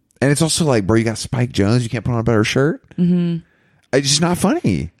 And it's also like, bro, you got Spike Jonze. You can't put on a better shirt. It's just not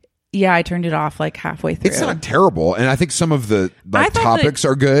funny. Yeah, I turned it off like halfway through. It's not terrible, and I think some of the like topics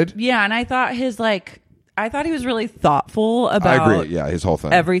are good. Yeah, and I thought he was really thoughtful about. I agree. Yeah, his whole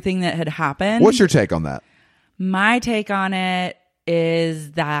thing, everything that had happened. What's your take on that? My take on it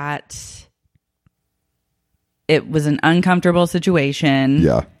is that it was an uncomfortable situation.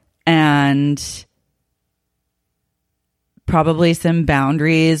 Yeah, and probably some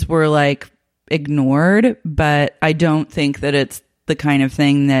boundaries were like ignored, but I don't think that it's the kind of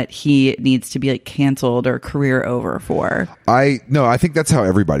thing that he needs to be like canceled or career over for. I think that's how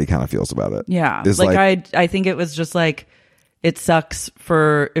everybody kind of feels about it. Yeah. I think it was just like, it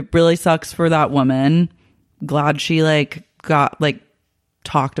really sucks for that woman. Glad she like got like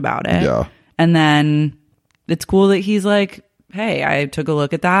talked about it. Yeah. And then it's cool that he's like, hey, I took a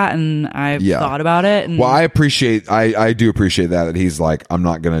look at that and I thought about it. And I do appreciate that he's like, I'm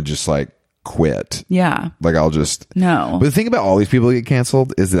not going to just like quit. Yeah. Like I'll just no. But the thing about all these people that get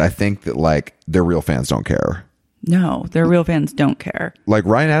canceled is that I think that like their real fans don't care. No, their real fans don't care. Like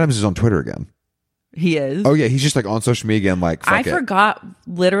Ryan Adams is on Twitter again. He is. Oh yeah, he's just like on social media again. Like fuck forgot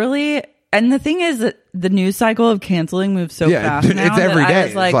literally. And the thing is that the news cycle of canceling moves so fast now. It's every day. I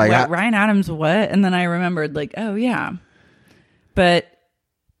was like, Ryan Adams, what? And then I remembered like, oh yeah. But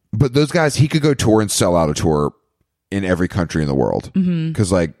those guys, he could go tour and sell out a tour in every country in the world because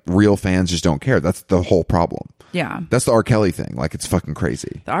like real fans just don't care. That's the whole problem. Yeah, that's the R. Kelly thing. Like it's fucking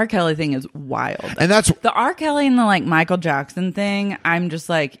crazy. The R. Kelly thing is wild, and that's the R. Kelly and the like Michael Jackson thing. I'm just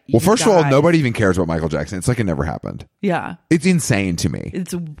like, well, first of all, nobody even cares about Michael Jackson. It's like it never happened. Yeah, it's insane to me.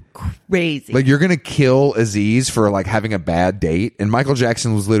 It's crazy. Like you're gonna kill Aziz for like having a bad date, and Michael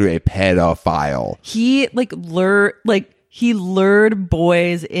Jackson was literally a pedophile. He lured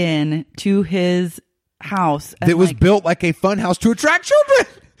boys in to his house that was built like a fun house to attract children.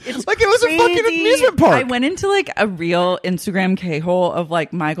 It's like it was a fucking amusement park. I went into like a real Instagram K-hole of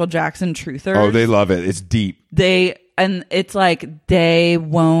like Michael Jackson truthers. Oh, they love it. It's deep. And it's like they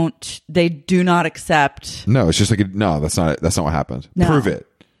do not accept. No, it's just like no, that's not it. That's not what happened. No.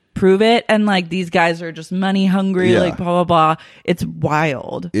 Prove it. And like these guys are just money hungry, like blah blah blah. It's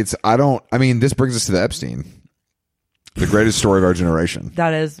wild. This brings us to the Epstein. The greatest story of our generation.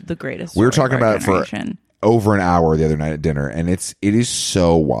 That is the greatest. We were talking about it for over an hour the other night at dinner, and it is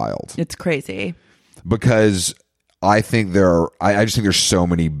so wild. It's crazy. Because I think I just think there's so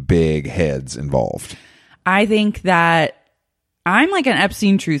many big heads involved. I think that I'm like an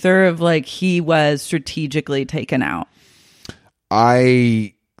Epstein truther of like he was strategically taken out.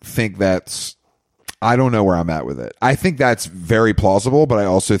 I think I don't know where I'm at with it. I think that's very plausible, but I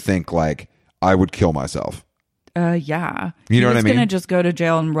also think like I would kill myself. Yeah. You know what I mean? He's going to just go to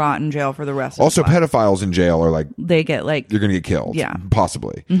jail and rot in jail for the rest of his life. Also, pedophiles in jail are like... They get like... You're going to get killed. Yeah.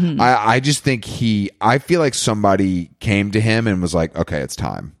 Possibly. Mm-hmm. I just think I feel like somebody came to him and was like, okay, it's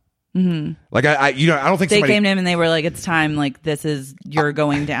time. Mm-hmm. Like, I don't think they came to him and they were like, it's time, like, you're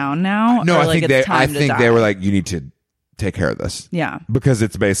going down now? No, or I like, think they were like, you need to take care of this. Yeah. Because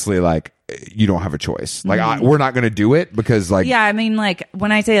it's basically like, you don't have a choice. Like, we're not going to do it because like... Yeah, I mean, like,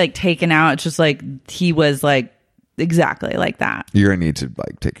 when I say like taken out, it's just like he was like, exactly like that. You're gonna need to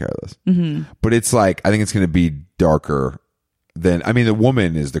like take care of this. Mm-hmm. But it's like I think it's gonna be darker than the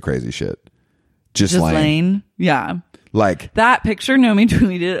woman is the crazy shit. Ghislaine. Yeah. Like that picture Nomi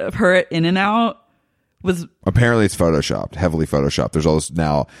tweeted of her at In-N-Out was apparently it's photoshopped, heavily photoshopped. There's all this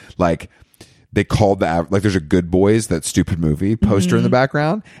now like they called like there's a Good Boys, that stupid movie poster in the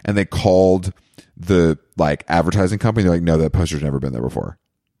background, and they called the like advertising company. They're like, no, that poster's never been there before.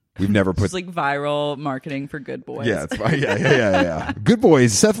 We've never put... It's like viral marketing for Good Boys. Yeah, it's yeah. Good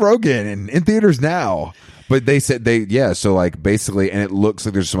Boys, Seth Rogen, and in theaters now. But they said so like basically, and it looks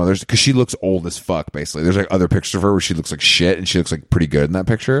like there's some others, because she looks old as fuck, basically. There's like other pictures of her where she looks like shit, and she looks like pretty good in that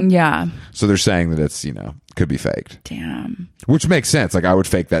picture. Yeah. So they're saying that it's, could be faked. Damn. Which makes sense. Like I would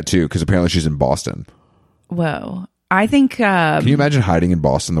fake that too, because apparently she's in Boston. Whoa. I think... Can you imagine hiding in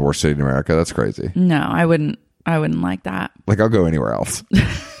Boston, the worst city in America? That's crazy. No, I wouldn't like that. Like I'll go anywhere else.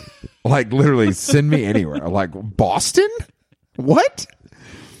 Like literally send me anywhere. Like Boston? What?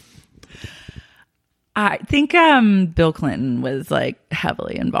 I think Bill Clinton was like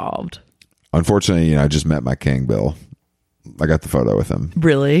heavily involved. Unfortunately, I just met my king, Bill. I got the photo with him.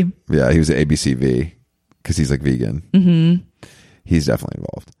 Really? Yeah, he was at ABCV because he's like vegan. Mm-hmm. He's definitely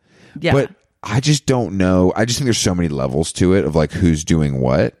involved. Yeah. But I just don't know. I just think there's so many levels to it of like who's doing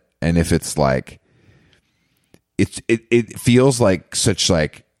what. And if it's like, it feels like such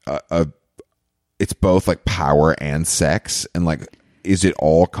like it's both like power and sex, and like is it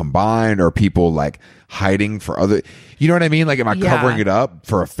all combined, or are people like hiding for other, you know what I mean? Like am I covering it up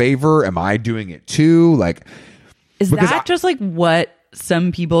for a favor? Am I doing it too? Like is that just like what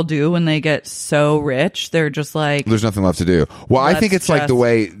some people do when they get so rich? They're just like, there's nothing left to do. Well, I think it's like the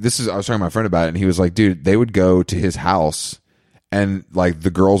way I was talking to my friend about it, and he was like, dude, they would go to his house and like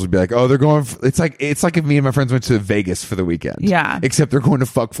the girls would be like, oh, they're going it's like if me and my friends went to Vegas for the weekend. Yeah. Except they're going to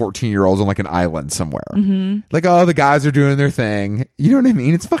fuck 14-year-olds on like an island somewhere. Mm-hmm. Like, oh, the guys are doing their thing. You know what I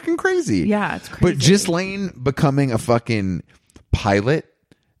mean? It's fucking crazy. Yeah, it's crazy. But Ghislaine becoming a fucking pilot,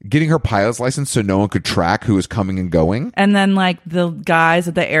 getting her pilot's license so no one could track who was coming and going. And then like the guys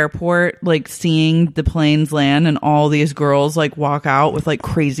at the airport like seeing the planes land and all these girls like walk out with like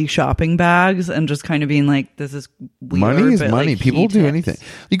crazy shopping bags and just kind of being like, this is weird. Money is but, money. Like, people do anything.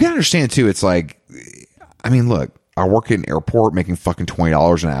 You gotta understand too, it's like, look, I work at an airport making fucking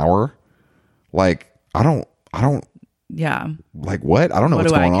 $20 an hour. Like I don't yeah. Like what? I don't know what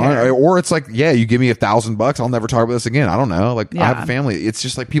what's going on. Or it's like, yeah, you give me $1,000, I'll never talk about this again. I don't know. Like I have a family. It's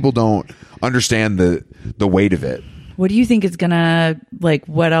just like people don't understand the weight of it. What do you think is gonna like?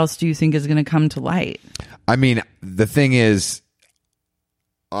 What else do you think is gonna come to light? I mean, the thing is,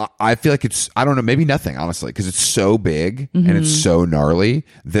 I feel like it's, I don't know, maybe nothing, honestly, because it's so big and it's so gnarly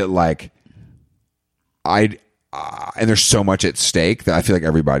that like and there's so much at stake that I feel like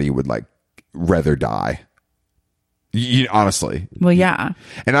everybody would like rather die. Honestly. Well, yeah.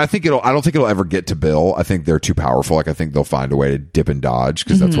 And I don't think it'll ever get to Bill. I think they're too powerful. Like I think they'll find a way to dip and dodge,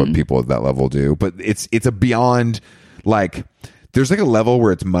 because that's what people at that level do. But it's a beyond, like, there's like a level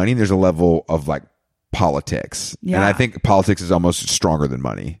where it's money and there's a level of like politics. Yeah. And I think politics is almost stronger than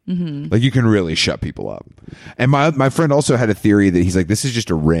money. Mm-hmm. Like you can really shut people up. And my friend also had a theory that he's like, this is just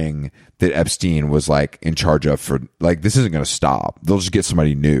a ring that Epstein was like in charge of for, like, this isn't going to stop. They'll just get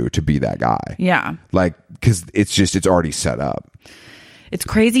somebody new to be that guy. Yeah. Like, because it's already set up. It's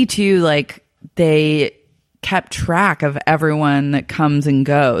crazy too. Like they kept track of everyone that comes and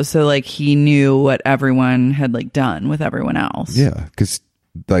goes. So like he knew what everyone had like done with everyone else. Yeah, because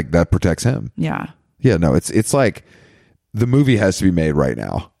like that protects him. Yeah. Yeah, no, it's like the movie has to be made right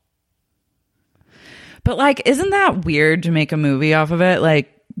now. But like, isn't that weird to make a movie off of it?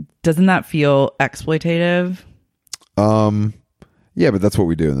 Like, doesn't that feel exploitative? Yeah, but that's what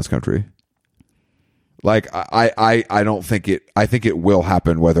we do in this country. Like, I don't think it. I think it will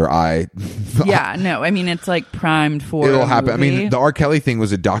happen. Whether yeah, no. I mean, it's like primed for. It'll happen. Movie. I mean, the R. Kelly thing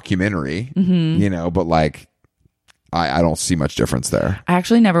was a documentary, you know, but like, I don't see much difference there. I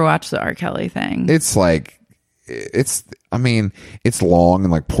actually never watched the R. Kelly thing. It's like, I mean, it's long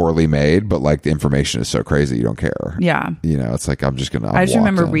and like poorly made, but like the information is so crazy you don't care. Yeah. You know, it's like, I just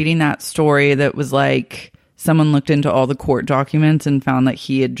remember reading that story that was like someone looked into all the court documents and found that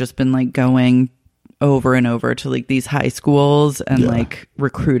he had just been like going over and over to like these high schools and like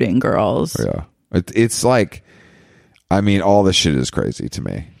recruiting girls. Yeah. It's like, I mean, all this shit is crazy to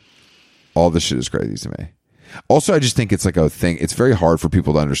me. All this shit is crazy to me. Also, I just think it's like a thing. It's very hard for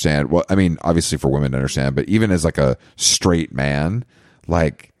people to understand. Well, I mean, obviously for women to understand, but even as like a straight man,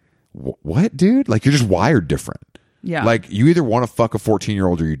 like, what, dude? Like, you're just wired different. Yeah. Like, you either want to fuck a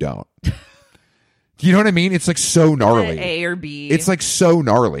 14-year-old or you don't. You know what I mean? It's like so gnarly. A or B. It's like so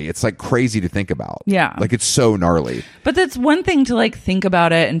gnarly. It's like crazy to think about. Yeah. Like, it's so gnarly. But that's one thing to like think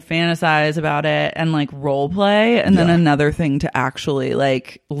about it and fantasize about it and like role play, and then another thing to actually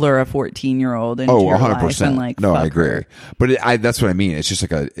like lure a 14-year-old into your 100%. life and like no, fuck I agree. her. But that's what I mean. It's just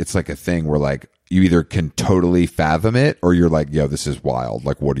like it's like a thing where like you either can totally fathom it or you're like, yo, this is wild.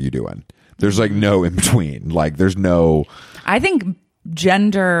 Like, what are you doing? There's like no in between. Like, there's no. I think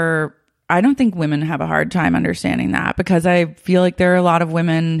I don't think women have a hard time understanding that, because I feel like there are a lot of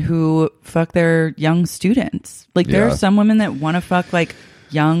women who fuck their young students. Like there are some women that want to fuck like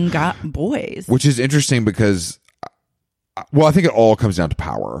young boys. Which is interesting because, well, I think it all comes down to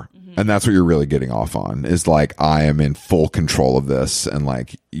power. And that's what you're really getting off on is like, I am in full control of this. And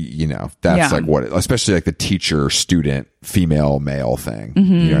like, you know, that's like what, especially like the teacher, student, female, male thing. You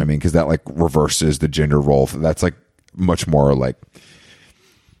know what I mean? Because that like reverses the gender role. That's like much more like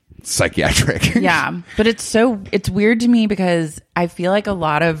psychiatric. Yeah, but it's weird to me because I feel like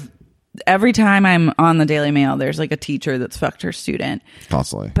every time I'm on the Daily Mail, there's like a teacher that's fucked her student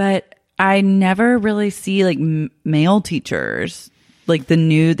constantly, but I never really see like male teachers like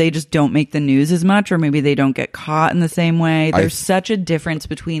they just don't make the news as much, or maybe they don't get caught in the same way. There's such a difference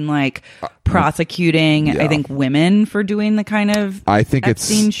between like prosecuting I think women for doing the kind of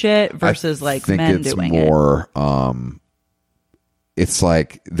Epstein shit versus like men doing more, it. It's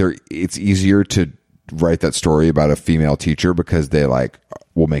like it's easier to write that story about a female teacher because they like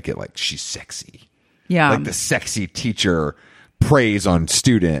will make it like she's sexy. Yeah. Like the sexy teacher preys on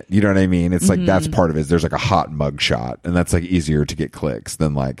student. You know what I mean? It's like that's part of it. There's like a hot mug shot, and that's like easier to get clicks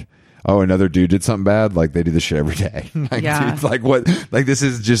than like, oh, another dude did something bad. Like they do this shit every day. Like, dude, like what? Like this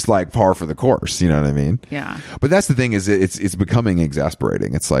is just like par for the course. You know what I mean? Yeah. But that's the thing is it's becoming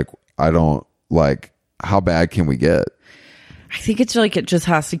exasperating. It's like I don't like how bad can we get? I think it's like it just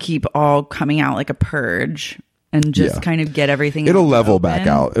has to keep all coming out like a purge and just kind of get everything. It'll level back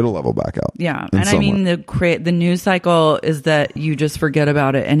out. Yeah. And I mean, the news cycle is that you just forget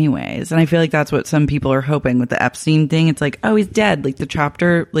about it anyways. And I feel like that's what some people are hoping with the Epstein thing. It's like, oh, he's dead. Like the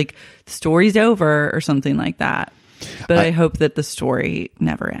chapter, like the story's over or something like that. But I hope that the story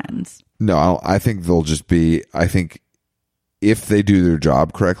never ends. No, I think they'll just be, I think if they do their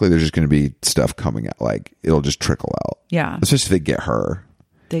job correctly, there's just going to be stuff coming out. Like it'll just trickle out. Yeah. Especially if they get her.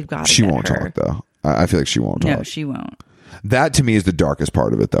 They've got to She won't talk though. I feel like she won't talk. No, she won't. That to me is the darkest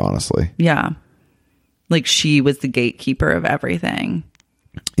part of it though, honestly. Yeah. Like she was the gatekeeper of everything.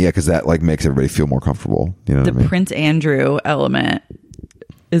 Yeah, because that like makes everybody feel more comfortable. You know what I mean? The Prince Andrew element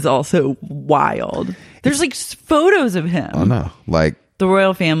is also wild. There's like photos of him. Oh no. Like the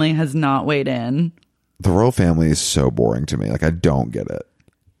royal family has not weighed in. The royal family is so boring to me. Like I don't get it.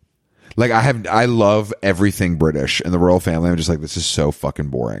 Like I love everything British, and the royal family, I'm just like, this is so fucking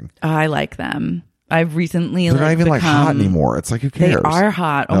boring. I like them. I've recently they're not even like hot anymore. It's like, who cares? They are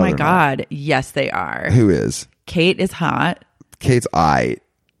hot. Oh my god. Not. Yes, they are. Who is? Kate is hot. Kate's hot.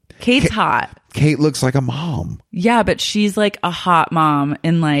 Kate looks like a mom. Yeah, but she's like a hot mom,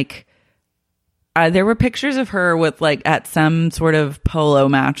 and like there were pictures of her with like at some sort of polo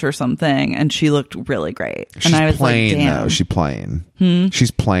match or something, and she looked really great. She's and I was plain, like, damn. though. She's plain.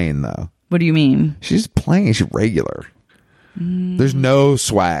 She's plain though. What do you mean? She's plain. She's regular. There's no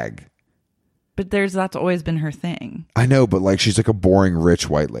swag. But that's always been her thing. I know, but like she's like a boring rich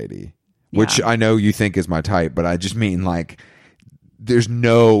white lady, which I know you think is my type, but I just mean like there's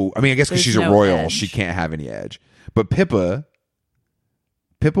no, I mean, I guess because she's a royal, edge. she can't have any edge. But Pippa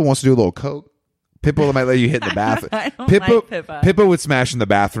wants to do a little coke. Pippa might let you hit in the bathroom. I don't like Pippa. Pippa would smash in the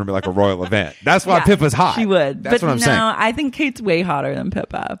bathroom and be like a royal event. That's why Pippa's hot. She would. That's what I'm saying. No, I think Kate's way hotter than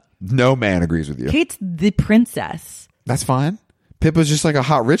Pippa. No man agrees with you. Kate's the princess. That's fine. Pippa's just like a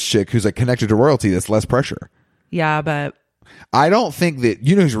hot rich chick who's like connected to royalty. That's less pressure. Yeah, but I don't think that,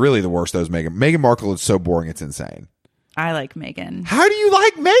 you know who's really the worst though is Meghan. Meghan Markle is so boring, it's insane. I like Meghan. How do you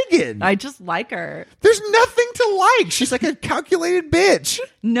like Meghan? I just like her. There's nothing to like. She's like a calculated bitch.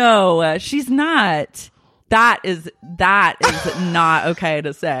 No, she's not. That is not okay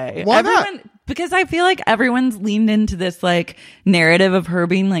to say. Why not? Because I feel like everyone's leaned into this like narrative of her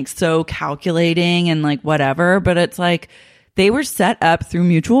being like so calculating and like whatever, but it's like they were set up through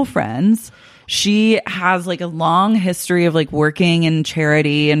mutual friends. She has like a long history of like working in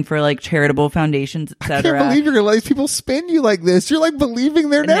charity and for like charitable foundations, etc. I can't believe you're gonna let these people spin you like this. You're like believing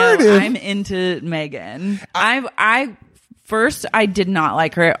their narrative. No, I'm into Meghan. I first I did not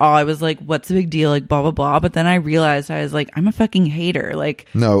like her at all. I was like, what's the big deal? Like blah blah blah. But then I realized I was like, I'm a fucking hater. Like,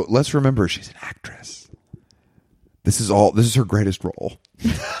 no, let's remember she's an actress. This is her greatest role.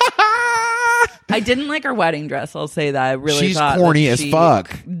 I didn't like her wedding dress. I'll say that. I really she's thought corny that as she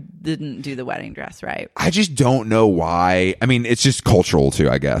fuck. Didn't do the wedding dress right. I just don't know why. I mean, it's just cultural too,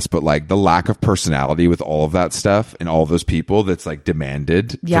 I guess. But like the lack of personality with all of that stuff and all those people that's like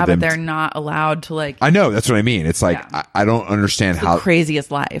demanded. Yeah, but they're not allowed to like. I know, that's what I mean. It's like I don't understand it's how the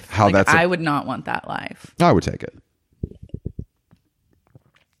craziest life. How like, that's. I would not want that life. I would take it.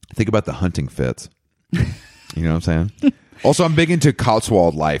 Think about the hunting fits. You know what I'm saying? Also, I'm big into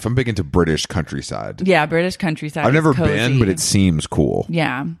Cotswold life. I'm big into British countryside. Yeah, British countryside. I've never cozy. been, but it seems cool.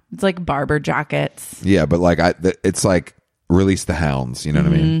 Yeah, it's like barber jackets. Yeah, but like it's like release the hounds. You know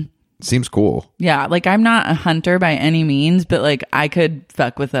what I mean? Seems cool. Yeah, like I'm not a hunter by any means, but like I could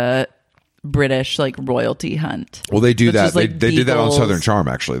fuck with a British like royalty hunt. Well, they do that. Like they did that on Southern Charm.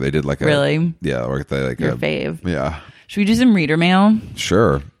 Actually, they did like a really. Yeah, or they like your fave. Yeah. Should we do some reader mail?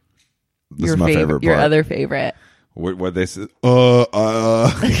 Sure. This is my favorite part. Your other favorite. What they said? I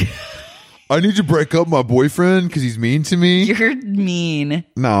need to break up my boyfriend because he's mean to me. You're mean.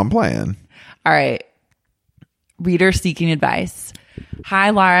 No, I'm playing. All right. Reader seeking advice.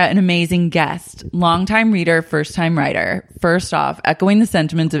 Hi, Lara, an amazing guest. Longtime reader, first time writer. First off, echoing the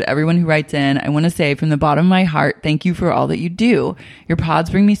sentiments of everyone who writes in, I want to say from the bottom of my heart, thank you for all that you do. Your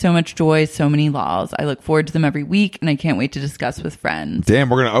pods bring me so much joy, so many lols. I look forward to them every week, and I can't wait to discuss with friends.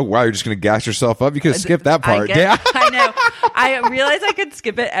 Damn, oh wow, you're just going to gas yourself up? You could have skipped that part. Yeah. I know. I realized I could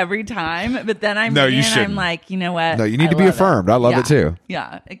skip it every time, but then I'm like, you know what? No, you need to be affirmed. I love it too.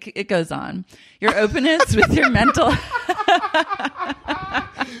 Yeah, it goes on. Your openness with your mental...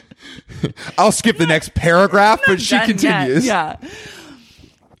 I'll skip the next paragraph, but she continues. Yeah.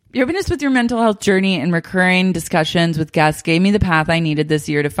 Your openness with your mental health journey and recurring discussions with guests gave me the path I needed this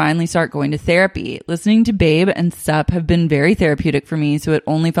year to finally start going to therapy. Listening to Babe and Sup have been very therapeutic for me, so it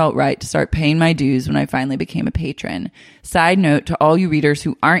only felt right to start paying my dues when I finally became a patron. Side note to all you readers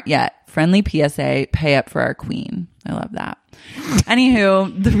who aren't yet, friendly PSA, pay up for our queen. I love that.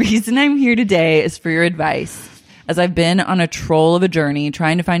 Anywho, the reason I'm here today is for your advice, as I've been on a troll of a journey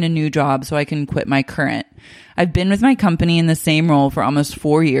trying to find a new job so I can quit my current. I've been with my company in the same role for almost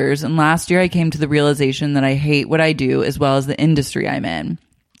 4 years, and last year I came to the realization that I hate what I do as well as the industry I'm in.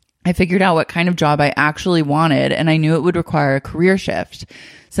 I figured out what kind of job I actually wanted, and I knew it would require a career shift.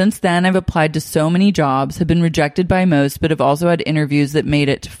 Since then, I've applied to so many jobs, have been rejected by most, but have also had interviews that made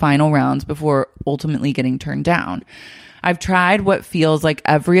it to final rounds before ultimately getting turned down. I've tried what feels like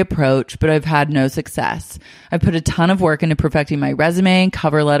every approach, but I've had no success. I've put a ton of work into perfecting my resume,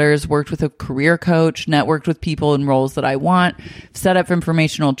 cover letters, worked with a career coach, networked with people in roles that I want, set up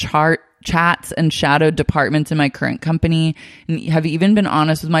informational chats, and shadowed departments in my current company, and have even been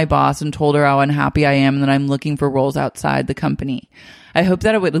honest with my boss and told her how unhappy I am and that I'm looking for roles outside the company. I hoped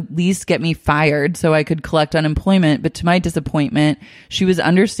that it would at least get me fired so I could collect unemployment, but to my disappointment, she was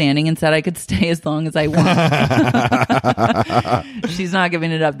understanding and said I could stay as long as I want. She's not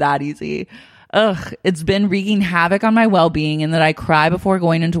giving it up that easy. Ugh, it's been wreaking havoc on my well-being, and that I cry before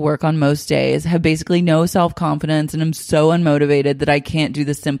going into work on most days, have basically no self-confidence, and am so unmotivated that I can't do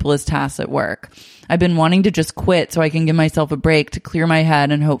the simplest tasks at work. I've been wanting to just quit so I can give myself a break to clear my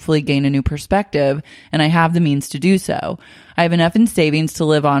head and hopefully gain a new perspective, and I have the means to do so. I have enough in savings to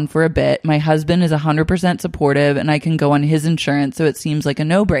live on for a bit. My husband is 100% supportive and I can go on his insurance, so it seems like a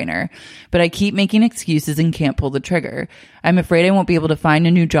no-brainer. But I keep making excuses and can't pull the trigger. I'm afraid I won't be able to find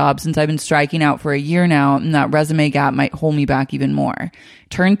a new job since I've been striking out for a year now, and that resume gap might hold me back even more.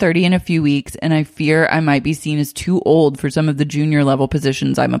 Turn 30 in a few weeks, and I fear I might be seen as too old for some of the junior level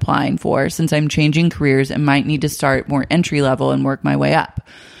positions I'm applying for, since I'm changing careers and might need to start more entry level and work my way up.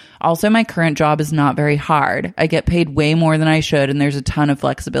 Also, my current job is not very hard. I get paid way more than I should, and there's a ton of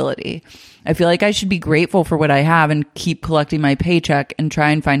flexibility. I feel like I should be grateful for what I have and keep collecting my paycheck and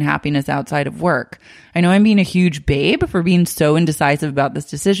try and find happiness outside of work. I know I'm being a huge babe for being so indecisive about this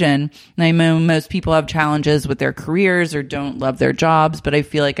decision, and I know most people have challenges with their careers or don't love their jobs, but I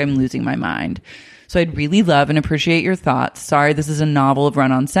feel like I'm losing my mind. So I'd really love and appreciate your thoughts. Sorry, this is a novel of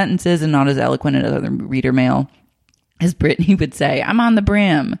run-on sentences and not as eloquent as other reader mail. As Brittany would say, I'm on the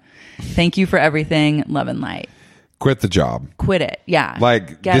brim. Thank you for everything. Love and light. Quit the job. Quit it. Yeah.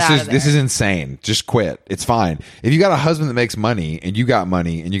 Like, this is insane. Just quit. It's fine. If you got a husband that makes money and you got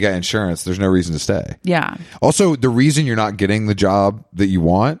insurance, there's no reason to stay. Yeah. Also, the reason you're not getting the job that you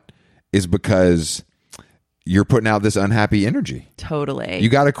want is because you're putting out this unhappy energy. Totally. You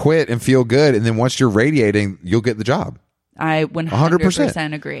got to quit and feel good. And then once you're radiating, you'll get the job. I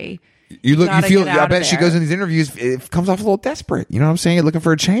 100% agree. I bet she goes in these interviews, it comes off a little desperate. You know what I'm saying? Looking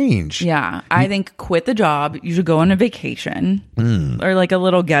for a change. Yeah. I think quit the job. You should go on a vacation or like a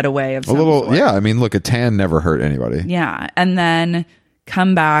little getaway of some sort. Yeah. I mean, look, a tan never hurt anybody. Yeah. And then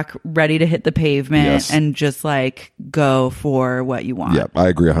come back ready to hit the pavement and just like go for what you want. Yeah. I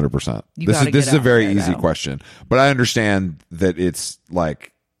agree 100%. This is a very easy question, but I understand that it's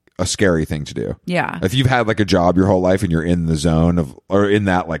like a scary thing to do. Yeah. If you've had like a job your whole life and you're in the zone of, or in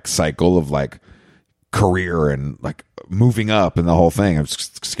that like cycle of like career and like moving up and the whole thing,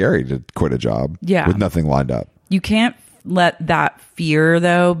 it's scary to quit a job with nothing lined up. You can't let that fear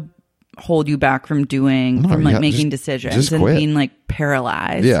though hold you back from making decisions and being like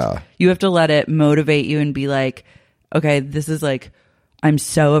paralyzed. Yeah. You have to let it motivate you and be like, okay, this is like, I'm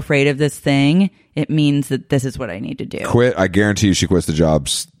so afraid of this thing. It means that this is what I need to do. Quit. I guarantee you she quits the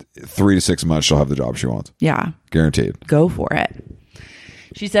jobs 3 to 6 months. She'll have the job she wants. Yeah. Guaranteed. Go for it.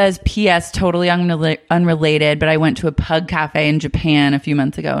 She says, P.S. totally unrelated, but I went to a pug cafe in Japan a few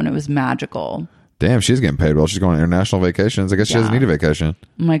months ago and it was magical. Damn, she's getting paid well. She's going on international vacations. I guess she doesn't need a vacation.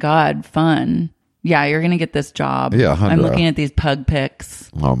 Oh my God. Fun. Yeah, you're going to get this job. Yeah, 100. I'm looking at these pug pics.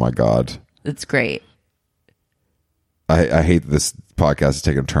 Oh my God. It's great. I hate this podcast is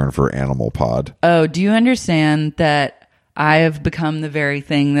taking a turn for Animal Pod. Oh, do you understand that I have become the very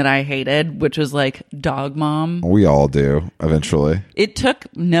thing that I hated, which was like dog mom? We all do, eventually. It took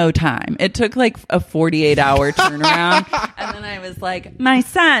no time. It took like a 48-hour turnaround. And then I was like, my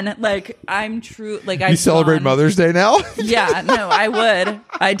son, like I'm true. Like You celebrate Mother's Day now? Yeah, no, I would.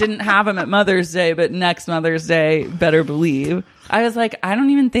 I didn't have him at Mother's Day, but next Mother's Day, better believe. I was like, I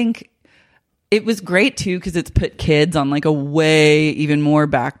don't even think. It was great too because it's put kids on like a way even more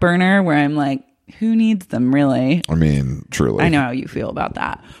back burner where I'm like, who needs them really? I mean, truly. I know how you feel about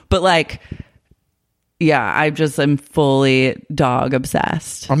that. But like, yeah, I'm fully dog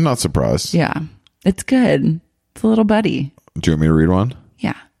obsessed. I'm not surprised. Yeah. It's good. It's a little buddy. Do you want me to read one?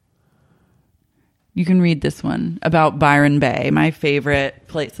 Yeah. You can read this one about Byron Bay, my favorite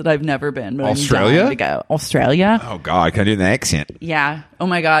place that I've never been. But Australia? I'm dying to go. Australia? Oh God, can I do an accent? Yeah. Oh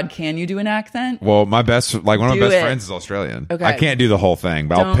my God, can you do an accent? Well, one of my best friends is Australian. Okay. I can't do the whole thing,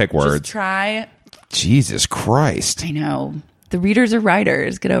 but I'll pick words. Just try. Jesus Christ. I know. The readers are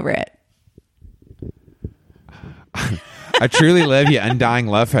writers. Get over it. I truly love your undying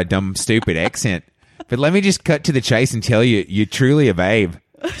love for a dumb, stupid accent. But let me just cut to the chase and tell you, you're truly a babe.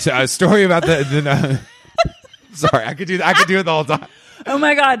 So a story about sorry, I could do it the whole time. Oh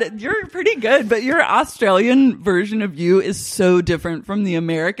my God, you're pretty good, but your Australian version of you is so different from the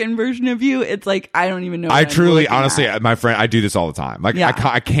American version of you. It's like, I don't even know. I truly, honestly, my friend, I do this all the time. Like, yeah.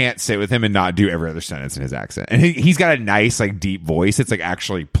 I can't sit with him and not do every other sentence in his accent. And he's got a nice, like, deep voice. It's like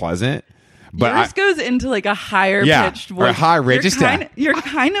actually pleasant. But yours goes into like a higher pitched voice. Or a high register. You're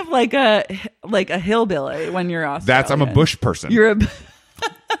kind of like a hillbilly when you're Australian. I'm a bush person. You're a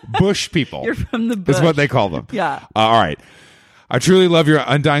bush people. You're from the bush. That's what they call them. Yeah. All right. I truly love your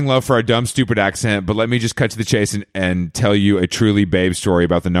undying love for our dumb, stupid accent, but let me just cut to the chase and tell you a truly babe story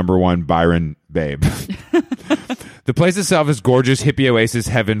about the number one Byron babe. The place itself is gorgeous, hippie oasis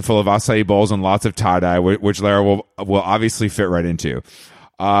heaven full of acai bowls and lots of tie-dye, which Lara will obviously fit right into.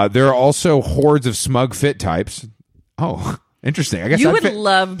 There are also hordes of smug fit types. Oh, interesting. I guess you would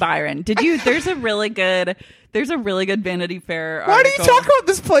love Byron. Did you? There's a really good Vanity Fair article. Why do you talk about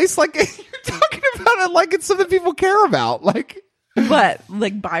this place like you're talking about sounded like it's something people care about. Like what?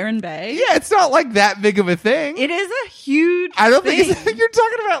 Like Byron Bay? Yeah, it's not like that big of a thing. It is a huge I don't thing. think you're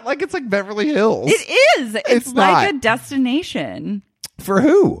talking about like it's like Beverly Hills. It is. It's like not. a destination. For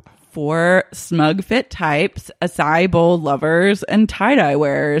who? For smug fit types, acai bowl lovers, and tie-dye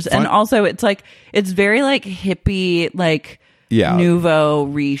wearers. And also it's very like hippie, like nouveau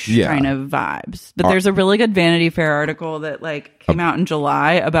riche kind of vibes. But there's a really good Vanity Fair article that like came out in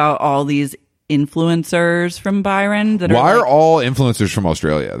July about all these influencers from Byron. Why are all influencers from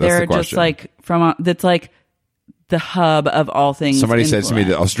Australia? That's the question. They're just like that's like the hub of all things. Somebody said to me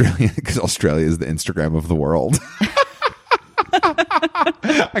that because Australia is the Instagram of the world.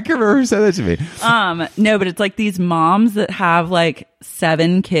 I can't remember who said that to me. No, but it's like these moms that have like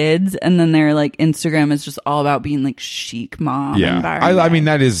 7 kids, and then their like Instagram is just all about being like chic mom. Yeah, I mean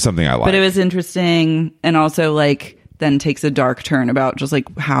that is something I like. But it was interesting, and also like then takes a dark turn about just like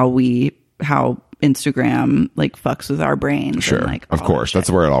how Instagram like fucks with our brains. Sure, and, like, of course, that's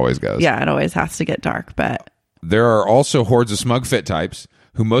where it always goes. Yeah, it always has to get dark. But there are also hordes of smug fit types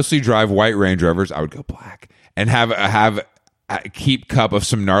who mostly drive white Range Rovers. I would go black and have a keep cup of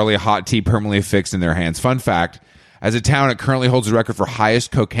some gnarly hot tea permanently affixed in their hands. Fun fact, as a town, it currently holds the record for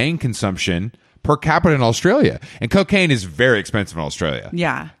highest cocaine consumption per capita in Australia. And cocaine is very expensive in Australia.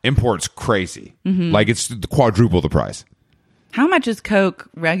 Yeah. Import's crazy. Like it's quadruple the price. How much is Coke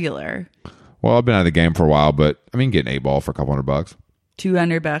regular? Well, I've been out of the game for a while, but I mean, get an 8-ball for a couple $100.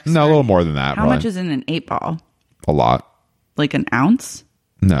 $200? No, a little more than that. How much is in an 8-ball? A lot. Like an ounce?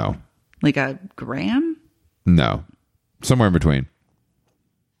 No. Like a gram? No. Somewhere in between.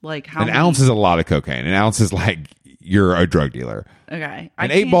 Like how? An ounce is a lot of cocaine. An ounce is like you're a drug dealer. Okay. An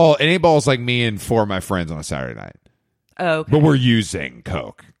 8-ball is like me and 4 of my friends on a Saturday night. Oh, okay. But we're using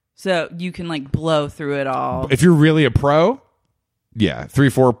Coke. So you can like blow through it all. If you're really a pro, yeah,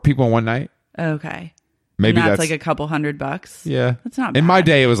 3-4 people in one night. Okay. Maybe and that's like a couple $100. Yeah. That's not bad. In my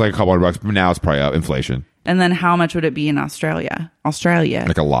day, it was like a couple $100, but now it's probably up inflation. And then how much would it be in Australia?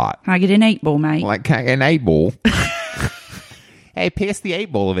 Like a lot. Can I get an 8-ball, mate? Like, can I get an 8-ball? Hey, pass the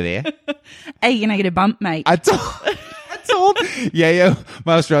 8-ball over there. Hey, can I get a bump, mate? I told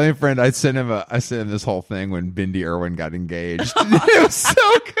my Australian friend, I sent him this whole thing when Bindi Irwin got engaged. It was so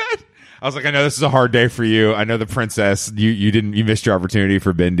good. I was like, I know this is a hard day for you. I know the princess. You missed your opportunity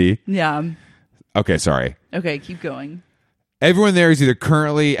for Bindi. Yeah. Okay, sorry. Okay, keep going. Everyone there is either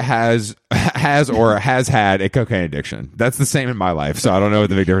currently has or has had a cocaine addiction. That's the same in my life, so I don't know what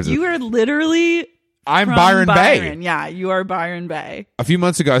the big difference is. You are literally I'm Byron Bay. Yeah, you are Byron Bay. A few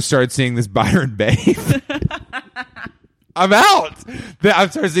months ago, I started seeing this Byron Babe. I'm out. I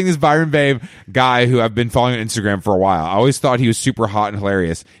started seeing this Byron Babe guy who I've been following on Instagram for a while. I always thought he was super hot and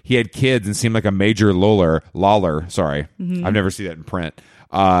hilarious. He had kids and seemed like a major lawler. Sorry. Mm-hmm. I've never seen that in print.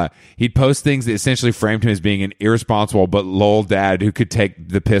 He'd post things that essentially framed him as being an irresponsible but lol dad who could take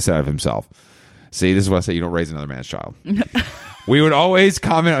the piss out of himself. See, this is what I say. You don't raise another man's child. We would always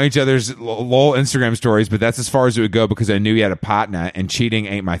comment on each other's lol Instagram stories, but that's as far as it would go because I knew he had a partner and cheating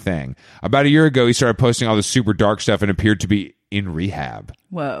ain't my thing. About a year ago, he started posting all this super dark stuff and appeared to be in rehab.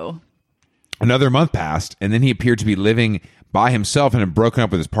 Whoa. Another month passed, and then he appeared to be living by himself and had broken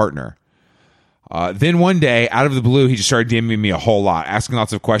up with his partner. Then one day, out of the blue, he just started DMing me a whole lot, asking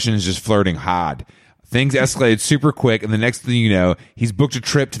lots of questions, just flirting hard. Things escalated super quick, and the next thing you know, he's booked a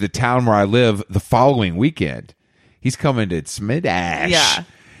trip to the town where I live the following weekend. He's coming to Smidash. Yeah.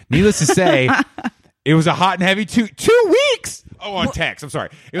 Needless to say, it was a hot and heavy 2 weeks. Oh, on text. I'm sorry.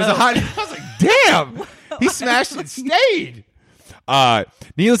 It was a hot. I was like, damn. He smashed and stayed.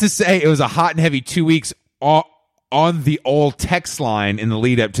 Needless to say, it was a hot and heavy 2 weeks on the old text line in the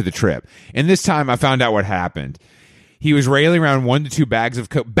lead up to the trip. And this time I found out what happened. He was railing around 1 to 2 bags of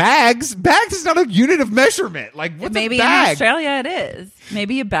coke. Bags is not a unit of measurement. Like, what's Maybe a bag? in Australia it is.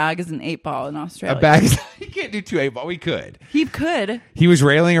 Maybe a bag is an 8-ball in Australia. A bag is, you can't do 2 8-ball. We could. He could. He was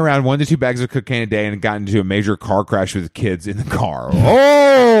railing around 1 to 2 bags of cocaine a day and got into a major car crash with kids in the car.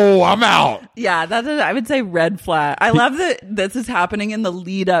 Oh, I'm out. Yeah, that's I would say red flag. I love that this is happening in the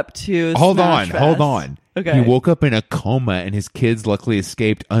lead up to Hold Smash on. Okay. He woke up in a coma and his kids luckily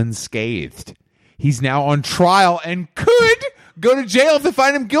escaped unscathed. He's now on trial and could go to jail if they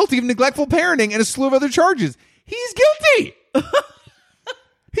find him guilty of neglectful parenting and a slew of other charges. He's guilty.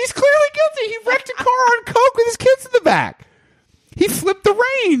 He's clearly guilty. He wrecked a car on coke with his kids in the back. He flipped the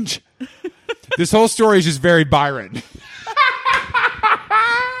range. This whole story is just very Byron.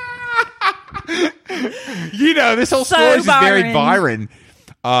 This whole story is just very Byron.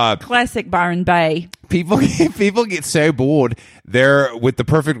 Classic Byron Bay. People get so bored there with the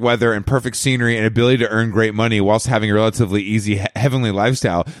perfect weather and perfect scenery and ability to earn great money whilst having a relatively easy heavenly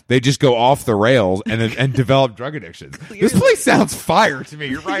lifestyle. They just go off the rails and develop drug addictions. Clearly. This place sounds fire to me.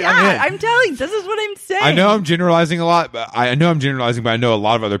 You're right. Yeah, I'm telling you, this is what I'm saying. I know I'm generalizing a lot, but I know a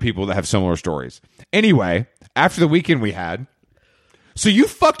lot of other people that have similar stories. Anyway, after the weekend we had, so you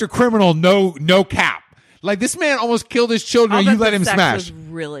fucked a criminal, no cap. Like, this man almost killed his children and you let him smash. Was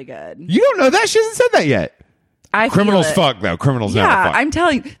really good. You don't know that? She hasn't said that yet. Criminals fuck, though. Criminals never fuck. I'm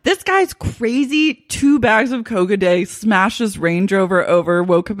telling you, this guy's crazy. 2 bags of coke a day, smashed his Range Rover over,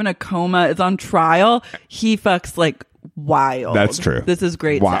 woke up in a coma, is on trial. He fucks like wild. That's true. This is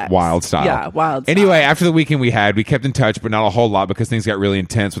great sex. Wild style. Yeah, wild style. Anyway, after the weekend we kept in touch, but not a whole lot because things got really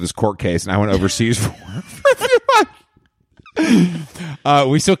intense with his court case, and I went overseas for a few months.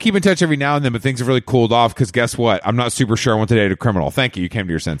 We still keep in touch every now and then, but things have really cooled off because guess what? I'm not super sure I want to date a criminal. Thank you. You came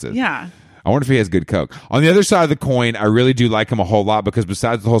to your senses. Yeah. I wonder if he has good coke. On the other side of the coin, I really do like him a whole lot because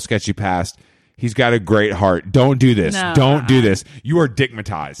besides the whole sketchy past, he's got a great heart. Don't do this. No. Don't do this. You are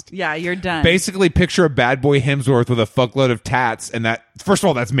digmatized. Yeah, you're done. Basically, picture a bad boy Hemsworth with a fuckload of tats, and that, first of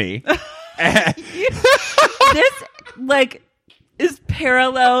all, that's me. This, like, is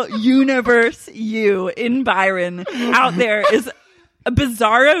parallel universe you in Byron. Out there is a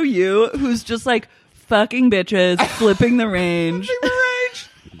bizarro you who's just like fucking bitches, flipping the range.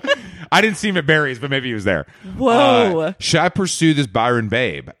 I didn't see him at Barry's, but maybe he was there. Whoa. Should I pursue this Byron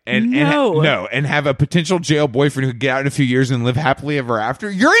babe? And have a potential jail boyfriend who could get out in a few years and live happily ever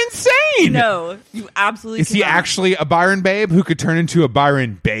after? You're insane! No, you absolutely Is he actually a Byron babe who could turn into a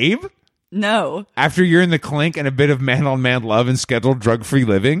Byron babe? No. After you're in the clink and a bit of man-on-man love and scheduled drug-free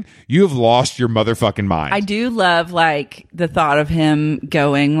living, you have lost your motherfucking mind. I do love, like, the thought of him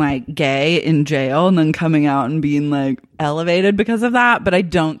going, like, gay in jail and then coming out and being, like, elevated because of that, but I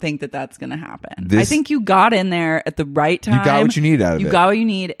don't think that that's going to happen. I think you got in there at the right time. You got what you need out of it. You got what you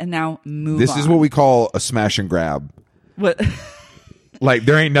need, and now move on. This is what we call a smash and grab. What? Like,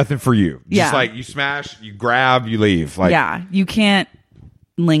 there ain't nothing for you. Yeah. Just like, you smash, you grab, you leave. Like, yeah, you can't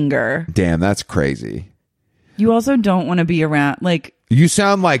linger. Damn, that's crazy. You also don't want to be around, like, you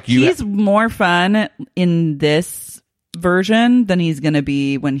sound like he's more fun in this version than he's gonna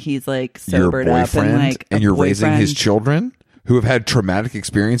be when he's like sobered up and like and you're raising his children who have had traumatic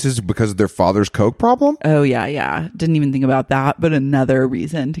experiences because of their father's coke problem. Oh yeah, didn't even think about that, but another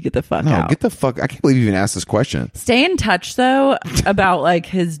reason to get the fuck out. Get the fuck. I can't believe you even asked this question. Stay in touch though about like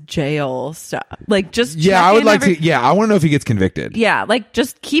his jail stuff, like just I would like to. Yeah, I want to know if he gets convicted. Yeah, like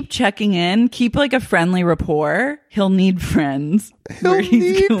just keep checking in, keep like a friendly rapport. He'll need friends. He'll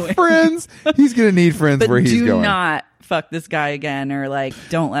need friends. He's gonna need friends but where he's going. Do not fuck this guy again, or like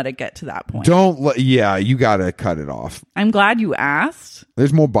don't let it get to that point. You gotta cut it off. I'm glad you asked.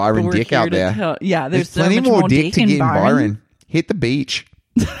 There's more Byron dick out there. There's so plenty much more dick to get in Byron. Hit the beach.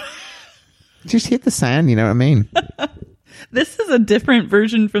 Just hit the sand, you know what I mean? This is a different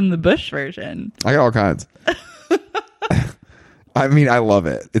version from the Bush version. I got all kinds. I mean, I love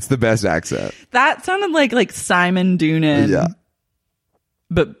it. It's the best accent. That sounded like Simon Doonan. Yeah.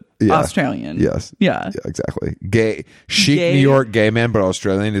 But Australian. Yes. Yeah. Exactly. Gay, chic New York gay man, but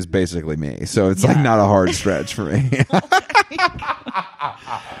Australian is basically me. So it's like not a hard stretch for me.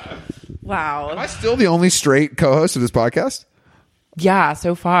 Wow. Am I still the only straight co-host of this podcast? Yeah,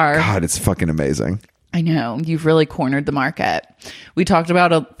 so far. God, it's fucking amazing. I know. You've really cornered the market. We talked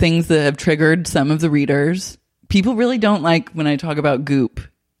about things that have triggered some of the readers. People really don't like when I talk about Goop.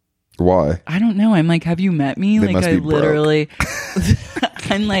 Why? I don't know. I'm like, have you met me? They like, must I be literally,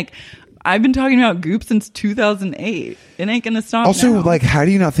 I'm like, I've been talking about Goop since 2008. It ain't going to stop. Also, now. like, how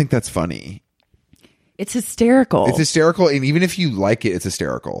do you not think that's funny? It's hysterical. It's hysterical. And even if you like it, it's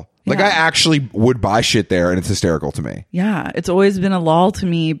hysterical. Like, Yeah. I actually would buy shit there and it's hysterical to me. Yeah. It's always been a lol to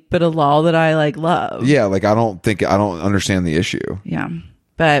me, but a lol that I like love. Yeah. Like, I don't understand the issue. Yeah.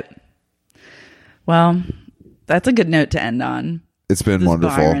 But, well, that's a good note to end on. It's been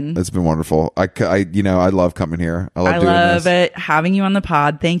wonderful. Byron. It's been wonderful. I love coming here. I love doing it. Having you on the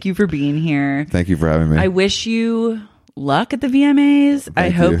pod. Thank you for being here. Thank you for having me. I wish you luck at the VMAs. I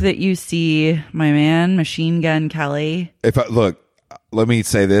hope that you see my man, Machine Gun Kelly. Let me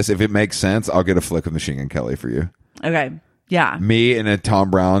say this. If it makes sense, I'll get a flick of Machine Gun Kelly for you. Okay. Yeah. Me in a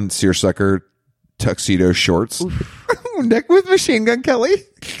Tom Brown seersucker tuxedo shorts. Neck with Machine Gun Kelly.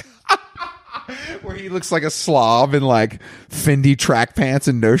 Where he looks like a slob in like Fendi track pants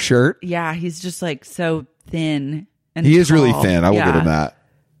and no shirt. Yeah, he's just like so thin. And he is tall. really thin. I will give him that.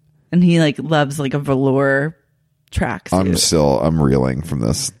 And he like loves like a velour tracksuit. I'm reeling from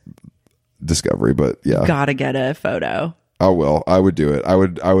this discovery, but yeah. Gotta get a photo. I will. I would do it. I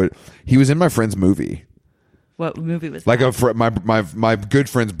would. He was in my friend's movie. What movie was like that? My good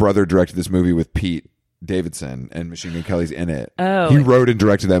friend's brother directed this movie with Pete Davidson, and Machine Gun Kelly's in it. Oh, he wrote and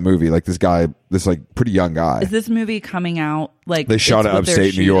directed that movie. Like this guy, this like pretty young guy. Is this movie coming out? Like they shot it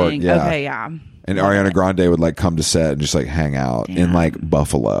upstate New York. Yeah. Okay, yeah. And Ariana Grande would like come to set and just like hang out in like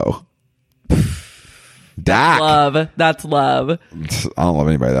Buffalo. Dak. Love. That's love. I don't love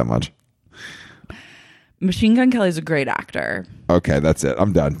anybody that much. Machine Gun Kelly's a great actor. Okay, that's it.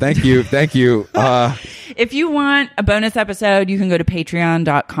 I'm done. Thank you. Thank you. If you want a bonus episode, you can go to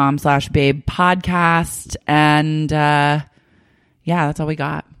patreon.com/babe podcast. And yeah, that's all we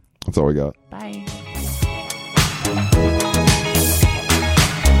got. That's all we got. Bye.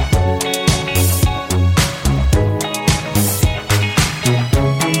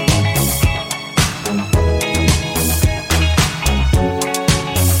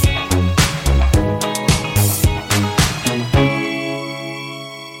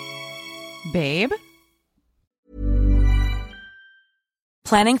 Babe?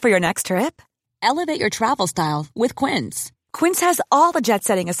 Planning for your next trip? Elevate your travel style with Quince. Quince has all the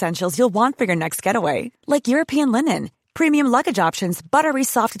jet-setting essentials you'll want for your next getaway, like European linen, premium luggage options, buttery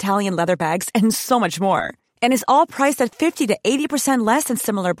soft Italian leather bags, and so much more. And is all priced at 50 to 80% less than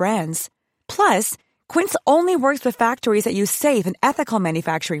similar brands. Plus, Quince only works with factories that use safe and ethical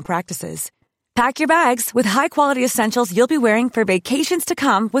manufacturing practices. Pack your bags with high-quality essentials you'll be wearing for vacations to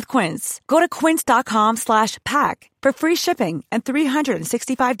come with Quince. Go to quince.com/pack for free shipping and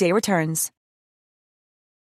 365-day returns.